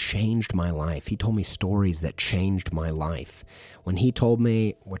that it changed my life. He told me stories that changed my life. When he told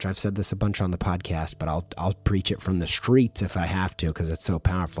me, which I've said this a bunch on the podcast, but I'll preach it from the streets if I have to, because it's so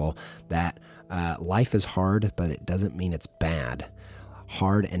powerful, that life is hard, but it doesn't mean it's bad.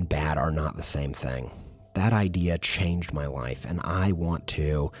 Hard and bad are not the same thing. That idea changed my life, and I want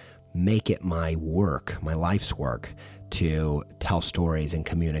to make it my work, my life's work, to tell stories and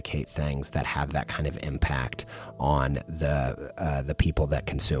communicate things that have that kind of impact on the people that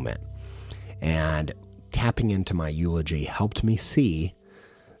consume it. And tapping into my eulogy helped me see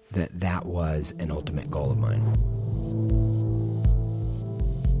that was an ultimate goal of mine.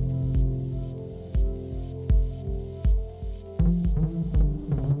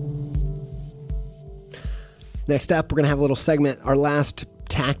 Next up, we're going to have a little segment. Our last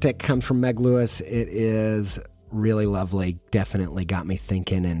tactic comes from Meg Lewis. It is really lovely. Definitely got me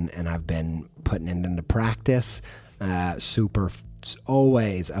thinking, and I've been putting it into practice. It's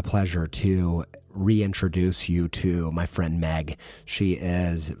always a pleasure to reintroduce you to my friend Meg. She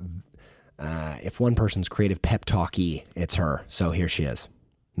is, if one person's creative pep talky, it's her. So here she is,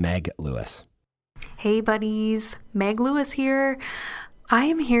 Meg Lewis. Hey buddies, Meg Lewis here. I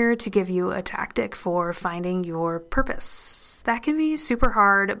am here to give you a tactic for finding your purpose. That can be super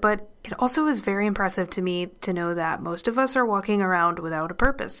hard, but it also is very impressive to me to know that most of us are walking around without a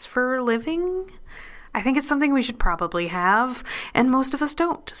purpose for living. I think it's something we should probably have, and most of us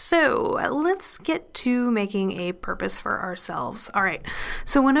don't. So let's get to making a purpose for ourselves. All right,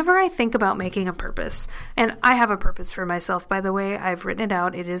 so whenever I think about making a purpose, and I have a purpose for myself, by the way, I've written it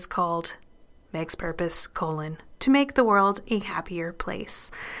out. It is called Meg's purpose, to make the world a happier place.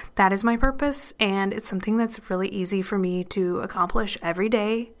 That is my purpose, and it's something that's really easy for me to accomplish every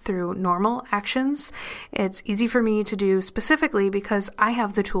day through normal actions. It's easy for me to do specifically because I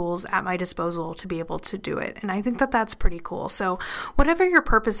have the tools at my disposal to be able to do it, and I think that that's pretty cool. So whatever your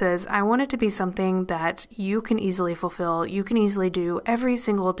purpose is, I want it to be something that you can easily fulfill, you can easily do every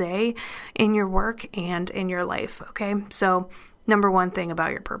single day in your work and in your life, okay? So number one thing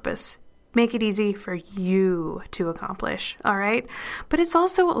about your purpose, make it easy for you to accomplish, all right? But it's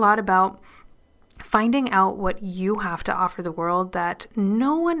also a lot about finding out what you have to offer the world that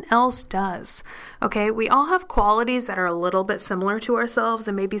no one else does, okay? We all have qualities that are a little bit similar to ourselves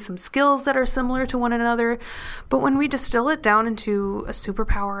and maybe some skills that are similar to one another, but when we distill it down into a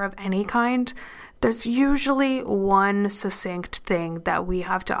superpower of any kind, there's usually one succinct thing that we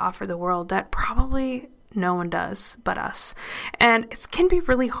have to offer the world that probably no one does but us. And it can be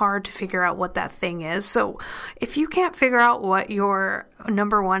really hard to figure out what that thing is. So if you can't figure out what your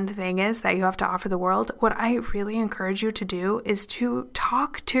number one thing is that you have to offer the world, what I really encourage you to do is to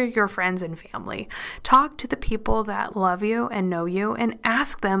talk to your friends and family. Talk to the people that love you and know you and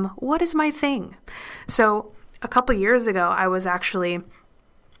ask them, what is my thing? So a couple years ago, I was actually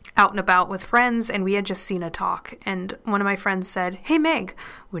out and about with friends, and we had just seen a talk, and one of my friends said, "Hey Meg,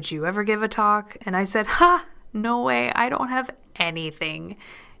 would you ever give a talk?" And I said, no way, I don't have anything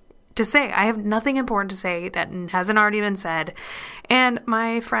to say. I have nothing important to say that hasn't already been said. And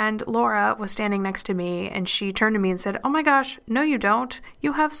my friend Laura was standing next to me, and she turned to me and said, "Oh my gosh, no you don't.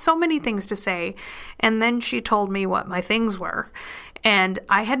 You have so many things to say." And then she told me what my things were. And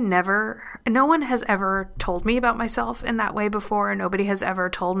no one has ever told me about myself in that way before. Nobody has ever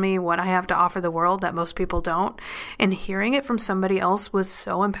told me what I have to offer the world that most people don't. And hearing it from somebody else was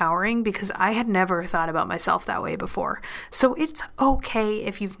so empowering because I had never thought about myself that way before. So it's okay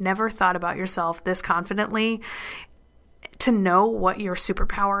if you've never thought about yourself this confidently to know what your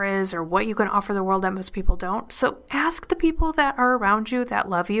superpower is or what you can offer the world that most people don't. So ask the people that are around you that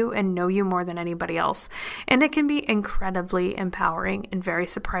love you and know you more than anybody else. And it can be incredibly empowering and very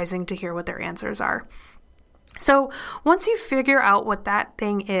surprising to hear what their answers are. So once you figure out what that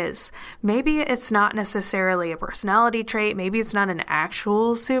thing is, maybe it's not necessarily a personality trait, maybe it's not an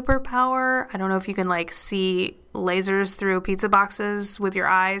actual superpower. I don't know if you can see lasers through pizza boxes with your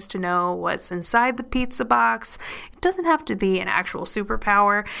eyes to know what's inside the pizza box. It doesn't have to be an actual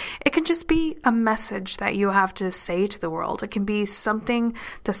superpower. It can just be a message that you have to say to the world. It can be something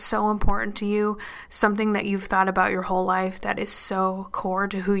that's so important to you, something that you've thought about your whole life that is so core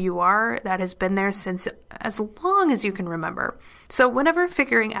to who you are, that has been there since as long as you can remember. So whenever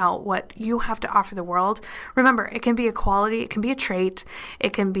figuring out what you have to offer the world, remember, it can be a quality, it can be a trait,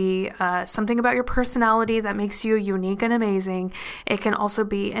 it can be something about your personality that makes you unique and amazing. It can also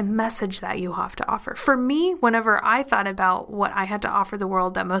be a message that you have to offer. For me, whenever I thought about what I had to offer the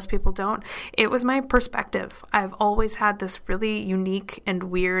world that most people don't, it was my perspective. I've always had this really unique and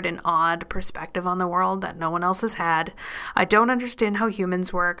weird and odd perspective on the world that no one else has had. I don't understand how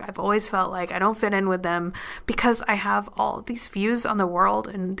humans work. I've always felt like I don't fit in with them because I have all these views on the world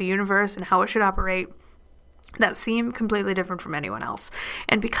and the universe and how it should operate that seem completely different from anyone else.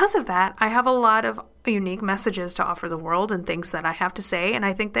 And because of that, I have a lot of unique messages to offer the world and things that I have to say. And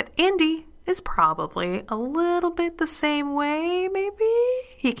I think that Andy is probably a little bit the same way, maybe.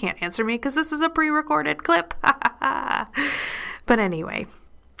 He can't answer me because this is a pre-recorded clip. But anyway,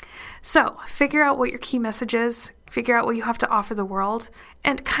 so figure out what your key message is, figure out what you have to offer the world,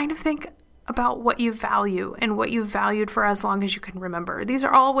 and kind of think about what you value and what you've valued for as long as you can remember. These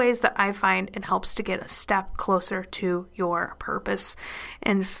are all ways that I find it helps to get a step closer to your purpose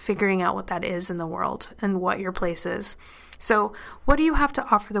and figuring out what that is in the world and what your place is. So what do you have to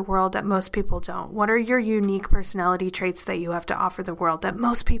offer the world that most people don't? What are your unique personality traits that you have to offer the world that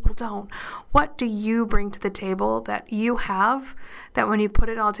most people don't? What do you bring to the table that you have that when you put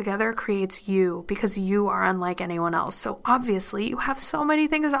it all together creates you, because you are unlike anyone else? So obviously you have so many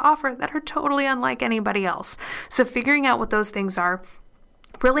things to offer that are totally unlike anybody else. So figuring out what those things are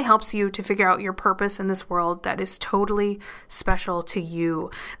really helps you to figure out your purpose in this world that is totally special to you.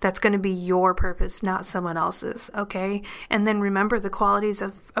 That's going to be your purpose, not someone else's, okay? And then remember the qualities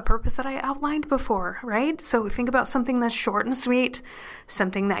of a purpose that I outlined before, right? So think about something that's short and sweet,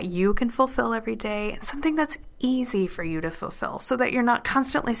 something that you can fulfill every day, and something that's easy for you to fulfill so that you're not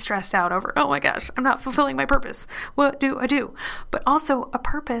constantly stressed out over, oh my gosh, I'm not fulfilling my purpose. What do I do? But also a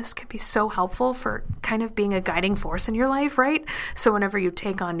purpose can be so helpful for kind of being a guiding force in your life, right? So whenever you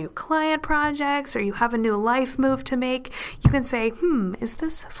take on new client projects or you have a new life move to make, you can say, is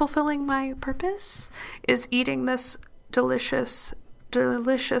this fulfilling my purpose? Is eating this delicious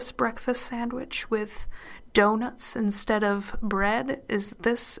delicious breakfast sandwich with donuts instead of bread? Is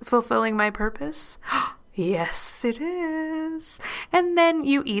this fulfilling my purpose? Yes, it is. And then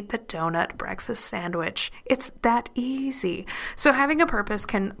you eat the donut breakfast sandwich. It's that easy. So having a purpose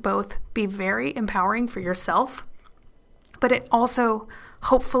can both be very empowering for yourself, but it also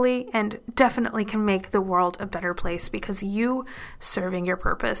hopefully and definitely can make the world a better place, because you serving your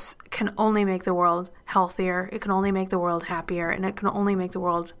purpose can only make the world healthier, it can only make the world happier, and it can only make the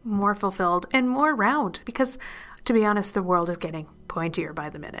world more fulfilled and more round, because, to be honest, the world is getting pointier by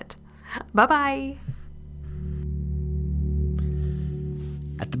the minute. Bye-bye.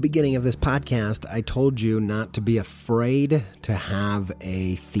 At the beginning of this podcast, I told you not to be afraid to have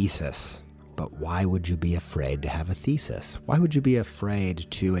a thesis. But why would you be afraid to have a thesis? Why would you be afraid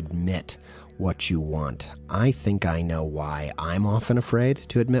to admit what you want? I think I know why I'm often afraid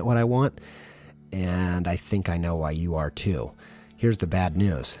to admit what I want, and I think I know why you are too. Here's the bad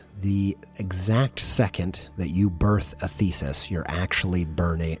news. The exact second that you birth a thesis, you're actually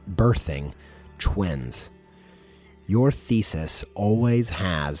birthing twins. Your thesis always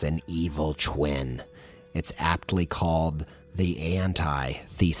has an evil twin. It's aptly called the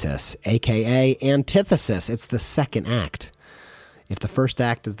antithesis, aka antithesis. It's the second act. If the first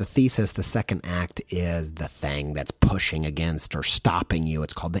act is the thesis, the second act is the thing that's pushing against or stopping you.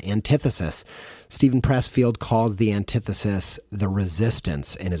 It's called the antithesis. Stephen Pressfield calls the antithesis the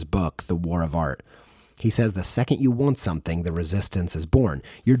resistance in his book, The War of Art. He says the second you want something, the resistance is born.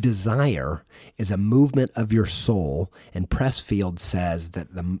 Your desire is a movement of your soul, and Pressfield says that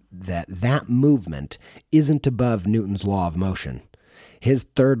that movement isn't above Newton's law of motion. His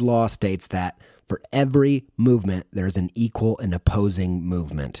third law states that for every movement, there's an equal and opposing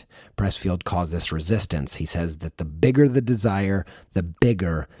movement. Pressfield calls this resistance. He says that the bigger the desire, the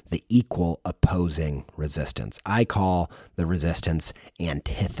bigger the equal opposing resistance. I call the resistance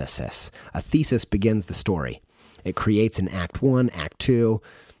antithesis. A thesis begins the story. It creates an Act 1, Act 2.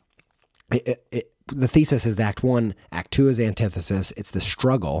 The thesis is Act 1. Act 2 is antithesis. It's the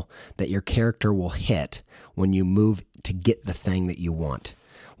struggle that your character will hit when you move to get the thing that you want.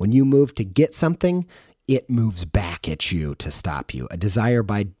 When you move to get something, it moves back at you to stop you. A desire,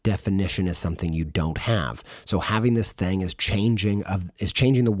 by definition, is something you don't have. So having this thing is changing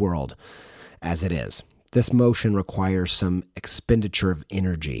the world as it is. This motion requires some expenditure of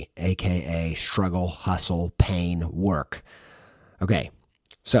energy, aka struggle, hustle, pain, work. Okay,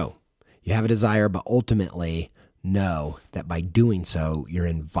 so you have a desire, but ultimately know that by doing so, you're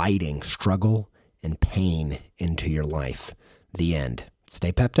inviting struggle and pain into your life. The end.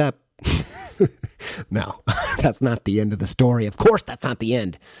 Stay pepped up. No, that's not the end of the story. Of course, that's not the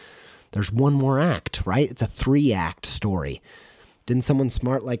end. There's one more act, right? It's a 3-act story. Didn't someone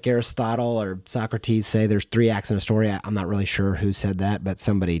smart like Aristotle or Socrates say there's 3 acts in a story? I'm not really sure who said that, but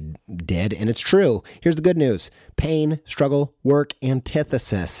somebody did, and it's true. Here's the good news. Pain, struggle, work,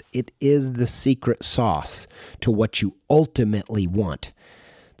 antithesis. It is the secret sauce to what you ultimately want.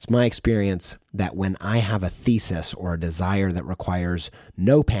 It's my experience that when I have a thesis or a desire that requires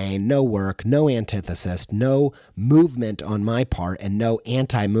no pain, no work, no antithesis, no movement on my part, and no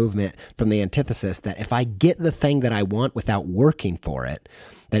anti-movement from the antithesis, that if I get the thing that I want without working for it,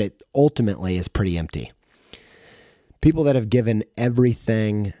 that it ultimately is pretty empty. People that have been given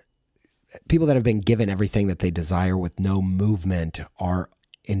everything that they desire with no movement are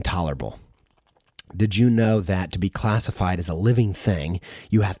intolerable. Did you know that to be classified as a living thing,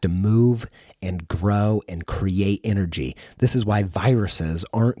 you have to move and grow and create energy? This is why viruses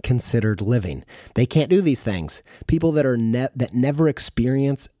aren't considered living. They can't do these things. People that that never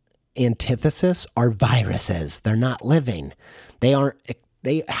experience antithesis are viruses. They're not living.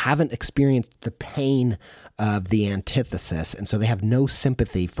 They haven't experienced the pain of the antithesis, and so they have no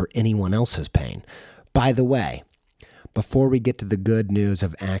sympathy for anyone else's pain. By the way, before we get to the good news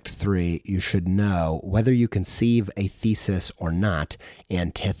of Act 3, you should know whether you conceive a thesis or not,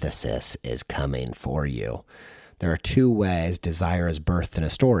 antithesis is coming for you. There are 2 ways desire is birthed in a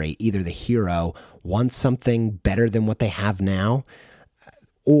story. Either the hero wants something better than what they have now,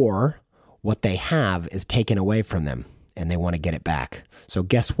 or what they have is taken away from them and they want to get it back. So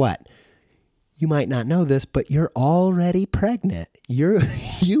guess what? You might not know this, but you're already pregnant. You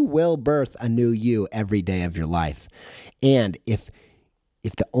will birth a new you every day of your life. And if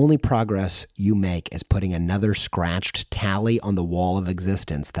the only progress you make is putting another scratched tally on the wall of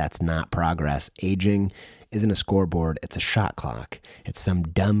existence, that's not progress. Aging isn't a scoreboard, it's a shot clock. It's some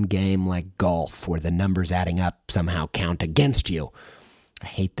dumb game like golf where the numbers adding up somehow count against you. I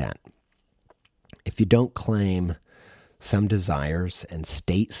hate that. If you don't claim some desires and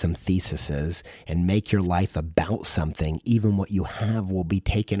state some theses and make your life about something, even what you have will be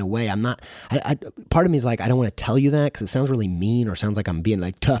taken away. Part of me is like, I don't want to tell you that because it sounds really mean or sounds like I'm being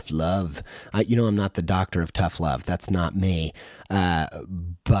like tough love. I'm not the doctor of tough love. That's not me.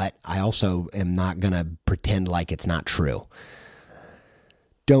 But I also am not going to pretend like it's not true.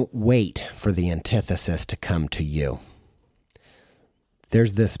 Don't wait for the antithesis to come to you.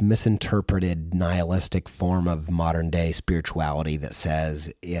 There's this misinterpreted nihilistic form of modern day spirituality that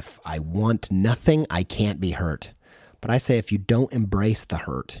says, if I want nothing, I can't be hurt. But I say, if you don't embrace the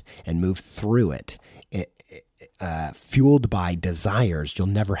hurt and move through it, fueled by desires, you'll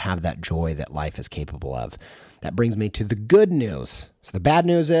never have that joy that life is capable of. That brings me to the good news. So the bad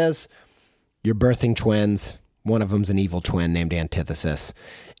news is you're birthing twins. One of them's an evil twin named Antithesis.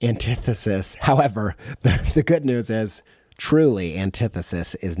 However, the good news is, truly,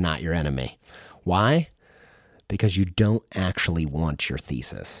 antithesis is not your enemy. Why? Because you don't actually want your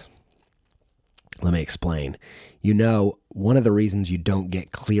thesis. Let me explain. One of the reasons you don't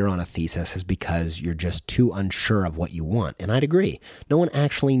get clear on a thesis is because you're just too unsure of what you want. And I'd agree. No one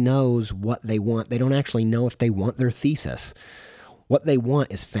actually knows what they want. They don't actually know if they want their thesis. What they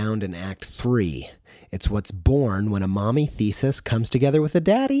want is found in Act 3. It's what's born when a mommy thesis comes together with a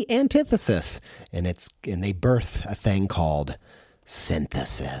daddy antithesis, and they birth a thing called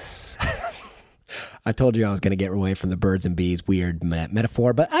synthesis. I told you I was going to get away from the birds and bees weird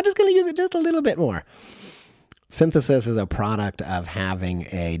metaphor, but I'm just going to use it just a little bit more. Synthesis is a product of having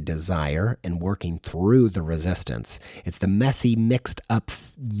a desire and working through the resistance. It's the messy, mixed up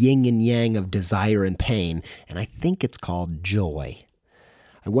yin and yang of desire and pain, and I think it's called joy.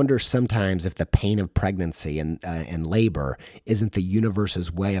 I wonder sometimes if the pain of pregnancy and labor isn't the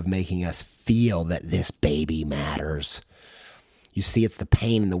universe's way of making us feel that this baby matters. You see, it's the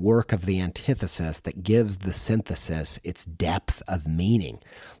pain and the work of the antithesis that gives the synthesis its depth of meaning.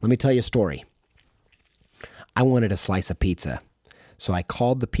 Let me tell you a story. I wanted a slice of pizza, so I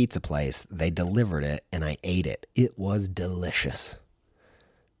called the pizza place. They delivered it, and I ate it. It was delicious.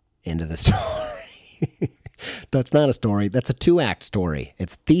 End of the story. That's not a story. That's a 2-act story.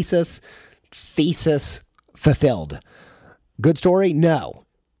 It's thesis fulfilled. Good story? No.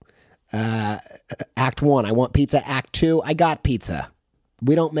 Act 1, I want pizza. Act 2, I got pizza.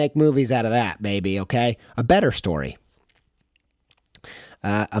 We don't make movies out of that, baby, okay? A better story.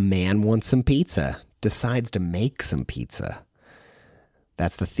 A man wants some pizza, decides to make some pizza.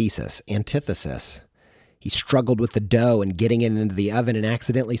 That's the thesis. Antithesis. He struggled with the dough and getting it into the oven and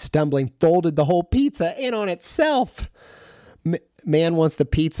accidentally stumbling, folded the whole pizza in on itself. Man wants the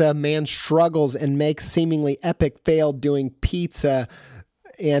pizza. Man struggles and makes seemingly epic fail doing pizza.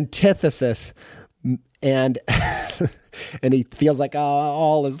 Antithesis. And and he feels like,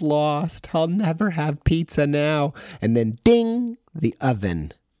 all is lost. I'll never have pizza now. And then ding, the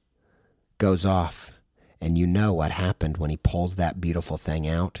oven goes off. And you know what happened when he pulls that beautiful thing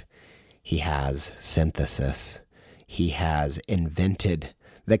out. He has synthesis. He has invented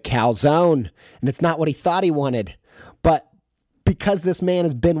the calzone. And it's not what he thought he wanted. But because this man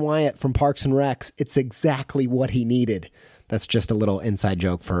is Ben Wyatt from Parks and Recs, it's exactly what he needed. That's just a little inside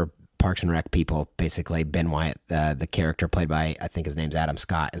joke for Parks and Rec people. Basically, Ben Wyatt, the character played by, I think his name's Adam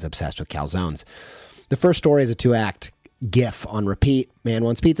Scott, is obsessed with calzones. The first story is a 2-act GIF on repeat. Man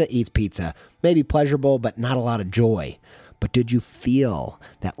wants pizza, eats pizza. Maybe pleasurable, but not a lot of joy. But did you feel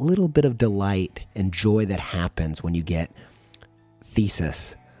that little bit of delight and joy that happens when you get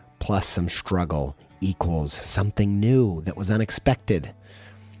thesis plus some struggle equals something new that was unexpected?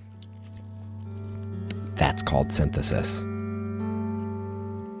 That's called synthesis.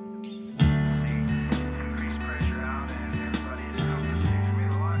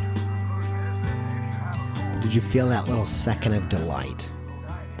 Did you feel that little second of delight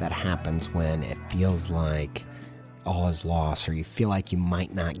that happens when it feels like all is lost, or you feel like you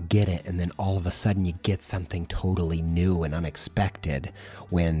might not get it, and then all of a sudden you get something totally new and unexpected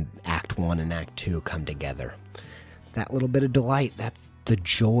when Act 1 and Act 2 come together? That little bit of delight, that's the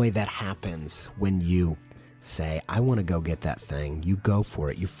joy that happens when you say, I want to go get that thing. You go for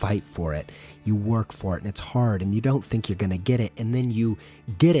it. You fight for it. You work for it, and it's hard, and you don't think you're going to get it, and then you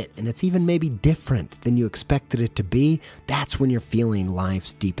get it, and it's even maybe different than you expected it to be. That's when you're feeling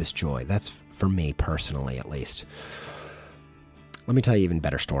life's deepest joy. That's for me personally, at least. Let me tell you an even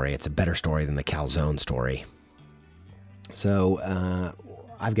better story. It's a better story than the calzone story. So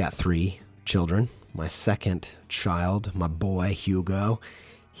I've got 3 children. My second child, my boy Hugo,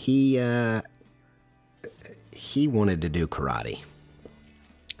 he wanted to do karate,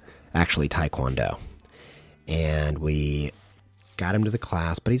 actually taekwondo, and we got him to the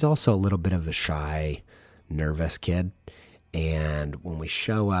class, but he's also a little bit of a shy, nervous kid. And when we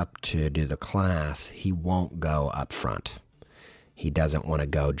show up to do the class, he won't go up front. He doesn't want to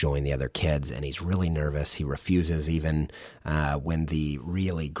go join the other kids, and he's really nervous. He refuses even when the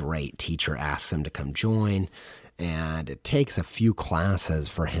really great teacher asks him to come join. And it takes a few classes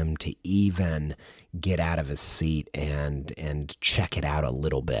for him to even get out of his seat and check it out a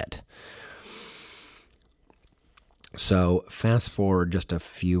little bit. So fast forward just a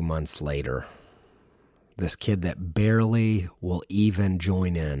few months later, this kid that barely will even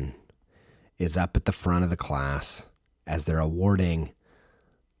join in is up at the front of the class as they're awarding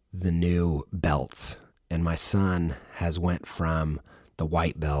the new belts. And my son has went from the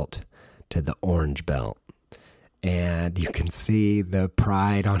white belt to the orange belt. And you can see the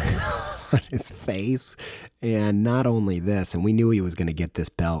pride on his face. And not only this, and we knew he was going to get this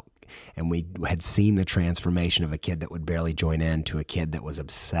belt, and we had seen the transformation of a kid that would barely join in to a kid that was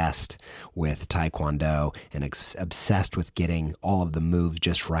obsessed with Taekwondo and obsessed with getting all of the moves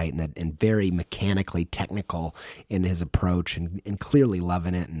just right and very mechanically technical in his approach and clearly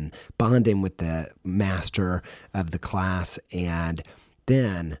loving it and bonding with the master of the class. And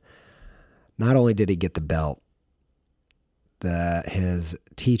then not only did he get the belt, his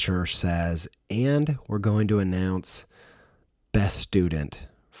teacher says, and we're going to announce best student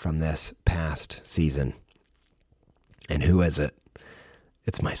from this past season. And who is it?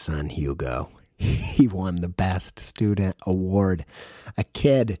 It's my son, Hugo. He won the best student award. A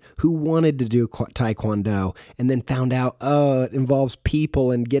kid who wanted to do Taekwondo and then found out, it involves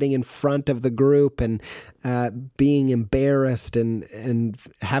people and getting in front of the group and being embarrassed and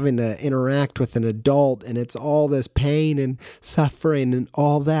having to interact with an adult. And it's all this pain and suffering and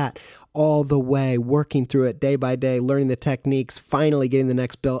all that. All the way, working through it day by day, learning the techniques, finally getting the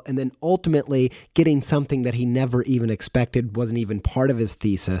next belt, and then ultimately getting something that he never even expected, wasn't even part of his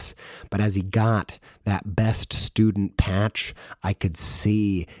thesis. But as he got that best student patch, I could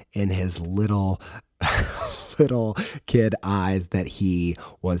see in his little kid eyes that he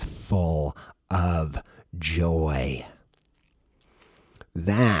was full of joy.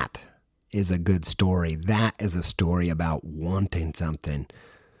 That is a good story. That is a story about wanting something,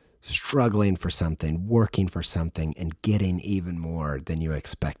 struggling for something, working for something, and getting even more than you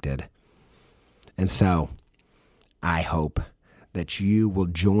expected. And so, I hope that you will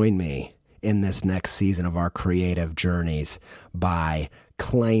join me in this next season of our creative journeys by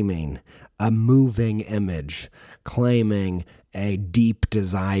claiming a moving image, claiming a deep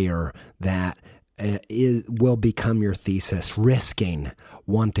desire that will become your thesis, risking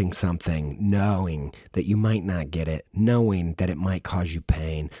wanting something, knowing that you might not get it, knowing that it might cause you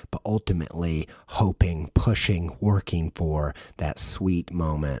pain, but ultimately hoping, pushing, working for that sweet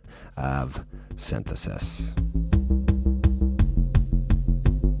moment of synthesis.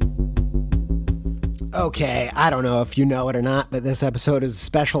 Okay, I don't know if you know it or not, but this episode is a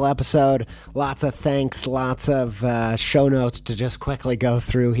special episode. Lots of thanks, lots of show notes to just quickly go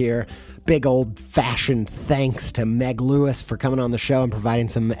through here. Big old-fashioned thanks to Meg Lewis for coming on the show and providing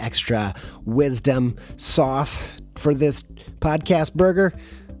some extra wisdom sauce for this podcast burger.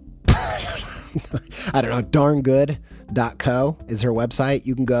 I don't know, darngood.co is her website.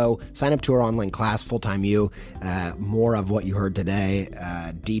 You can go sign up to her online class, Full-Time You. More of what you heard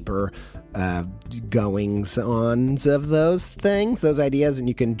today, deeper goings-ons of those things, those ideas, and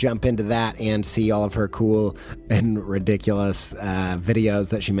you can jump into that and see all of her cool and ridiculous videos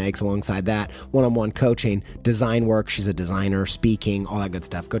that she makes alongside that. One-on-one coaching, design work. She's a designer, speaking, all that good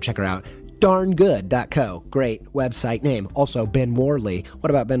stuff. Go check her out. Darngood.co. Great website name. Also, Ben Worley.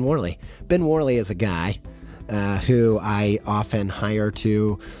 What about Ben Worley? Ben Worley is a guy who I often hire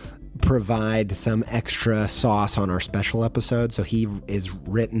to provide some extra sauce on our special episode. So he is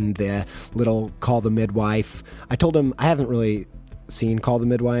written the little Call the Midwife. I told him I haven't really seen Call the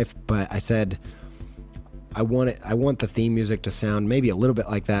Midwife, but I said I want the theme music to sound maybe a little bit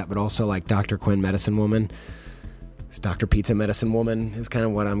like that, but also like Dr. Quinn Medicine Woman. Dr. Pizza Medicine Woman is kind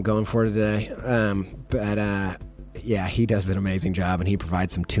of what I'm going for today. Yeah, he does an amazing job, and he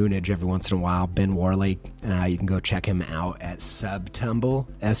provides some tunage every once in a while. Ben Worley, you can go check him out at Subtumble,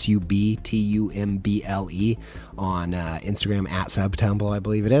 Subtumble, on Instagram, at Subtumble, I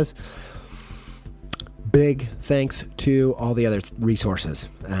believe it is. Big thanks to all the other resources.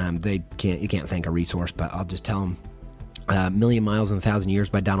 You can't thank a resource, but I'll just tell them. Million Miles in 1,000 Years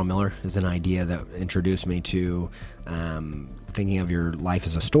by Donald Miller is an idea that introduced me to thinking of your life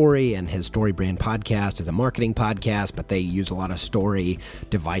as a story, and his Story Brand podcast is a marketing podcast, but they use a lot of story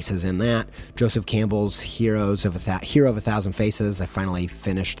devices in that. Joseph Campbell's Hero of a Thousand Faces. I finally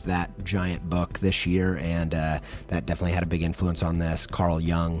finished that giant book this year, and that definitely had a big influence on this. Carl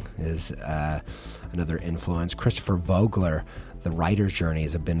Jung is another influence. Christopher Vogler, The Writer's Journey,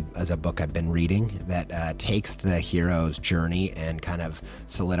 is a book I've been reading that takes the hero's journey and kind of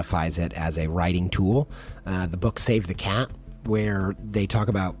solidifies it as a writing tool. The book Save the Cat, where they talk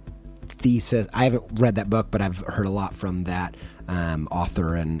about thesis. I haven't read that book, but I've heard a lot from that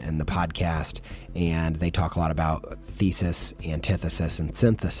author and the podcast, and they talk a lot about thesis, antithesis, and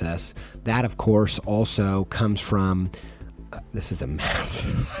synthesis. That, of course, also comes from... this is a mess.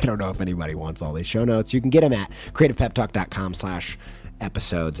 I don't know if anybody wants all these show notes. You can get them at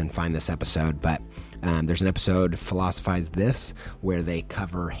creativepeptalk.com/episodes and find this episode. But there's an episode, Philosophize This, where they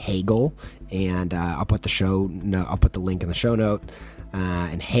cover Hegel, and I'll put the link in the show note.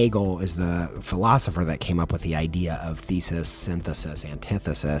 And Hegel is the philosopher that came up with the idea of thesis, synthesis,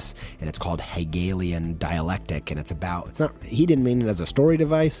 antithesis, and it's called Hegelian dialectic. And he didn't mean it as a story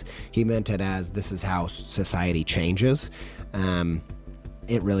device. He meant it as this is how society changes.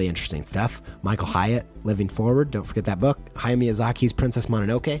 Really interesting stuff. Michael Hyatt, Living Forward. Don't forget that book. Hayao Miyazaki's Princess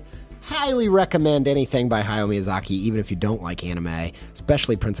Mononoke. Highly recommend anything by Hayao Miyazaki, even if you don't like anime,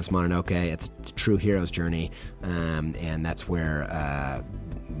 especially Princess Mononoke. It's a true hero's journey, and that's where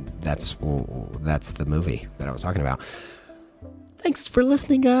that's the movie that I was talking about. Thanks for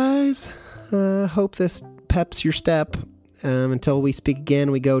listening, guys. Hope this peps your step. Until we speak again,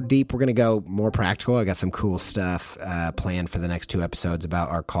 we go deep. We're going to go more practical. I got some cool stuff planned for the next 2 episodes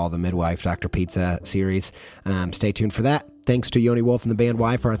about our Call the Midwife Dr. Pizza series. Stay tuned for that. Thanks to Yoni Wolf and the band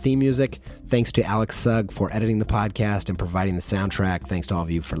Y for our theme music. Thanks to Alex Sugg for editing the podcast and providing the soundtrack. Thanks to all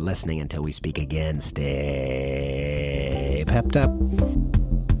of you for listening. Until we speak again, stay pepped up.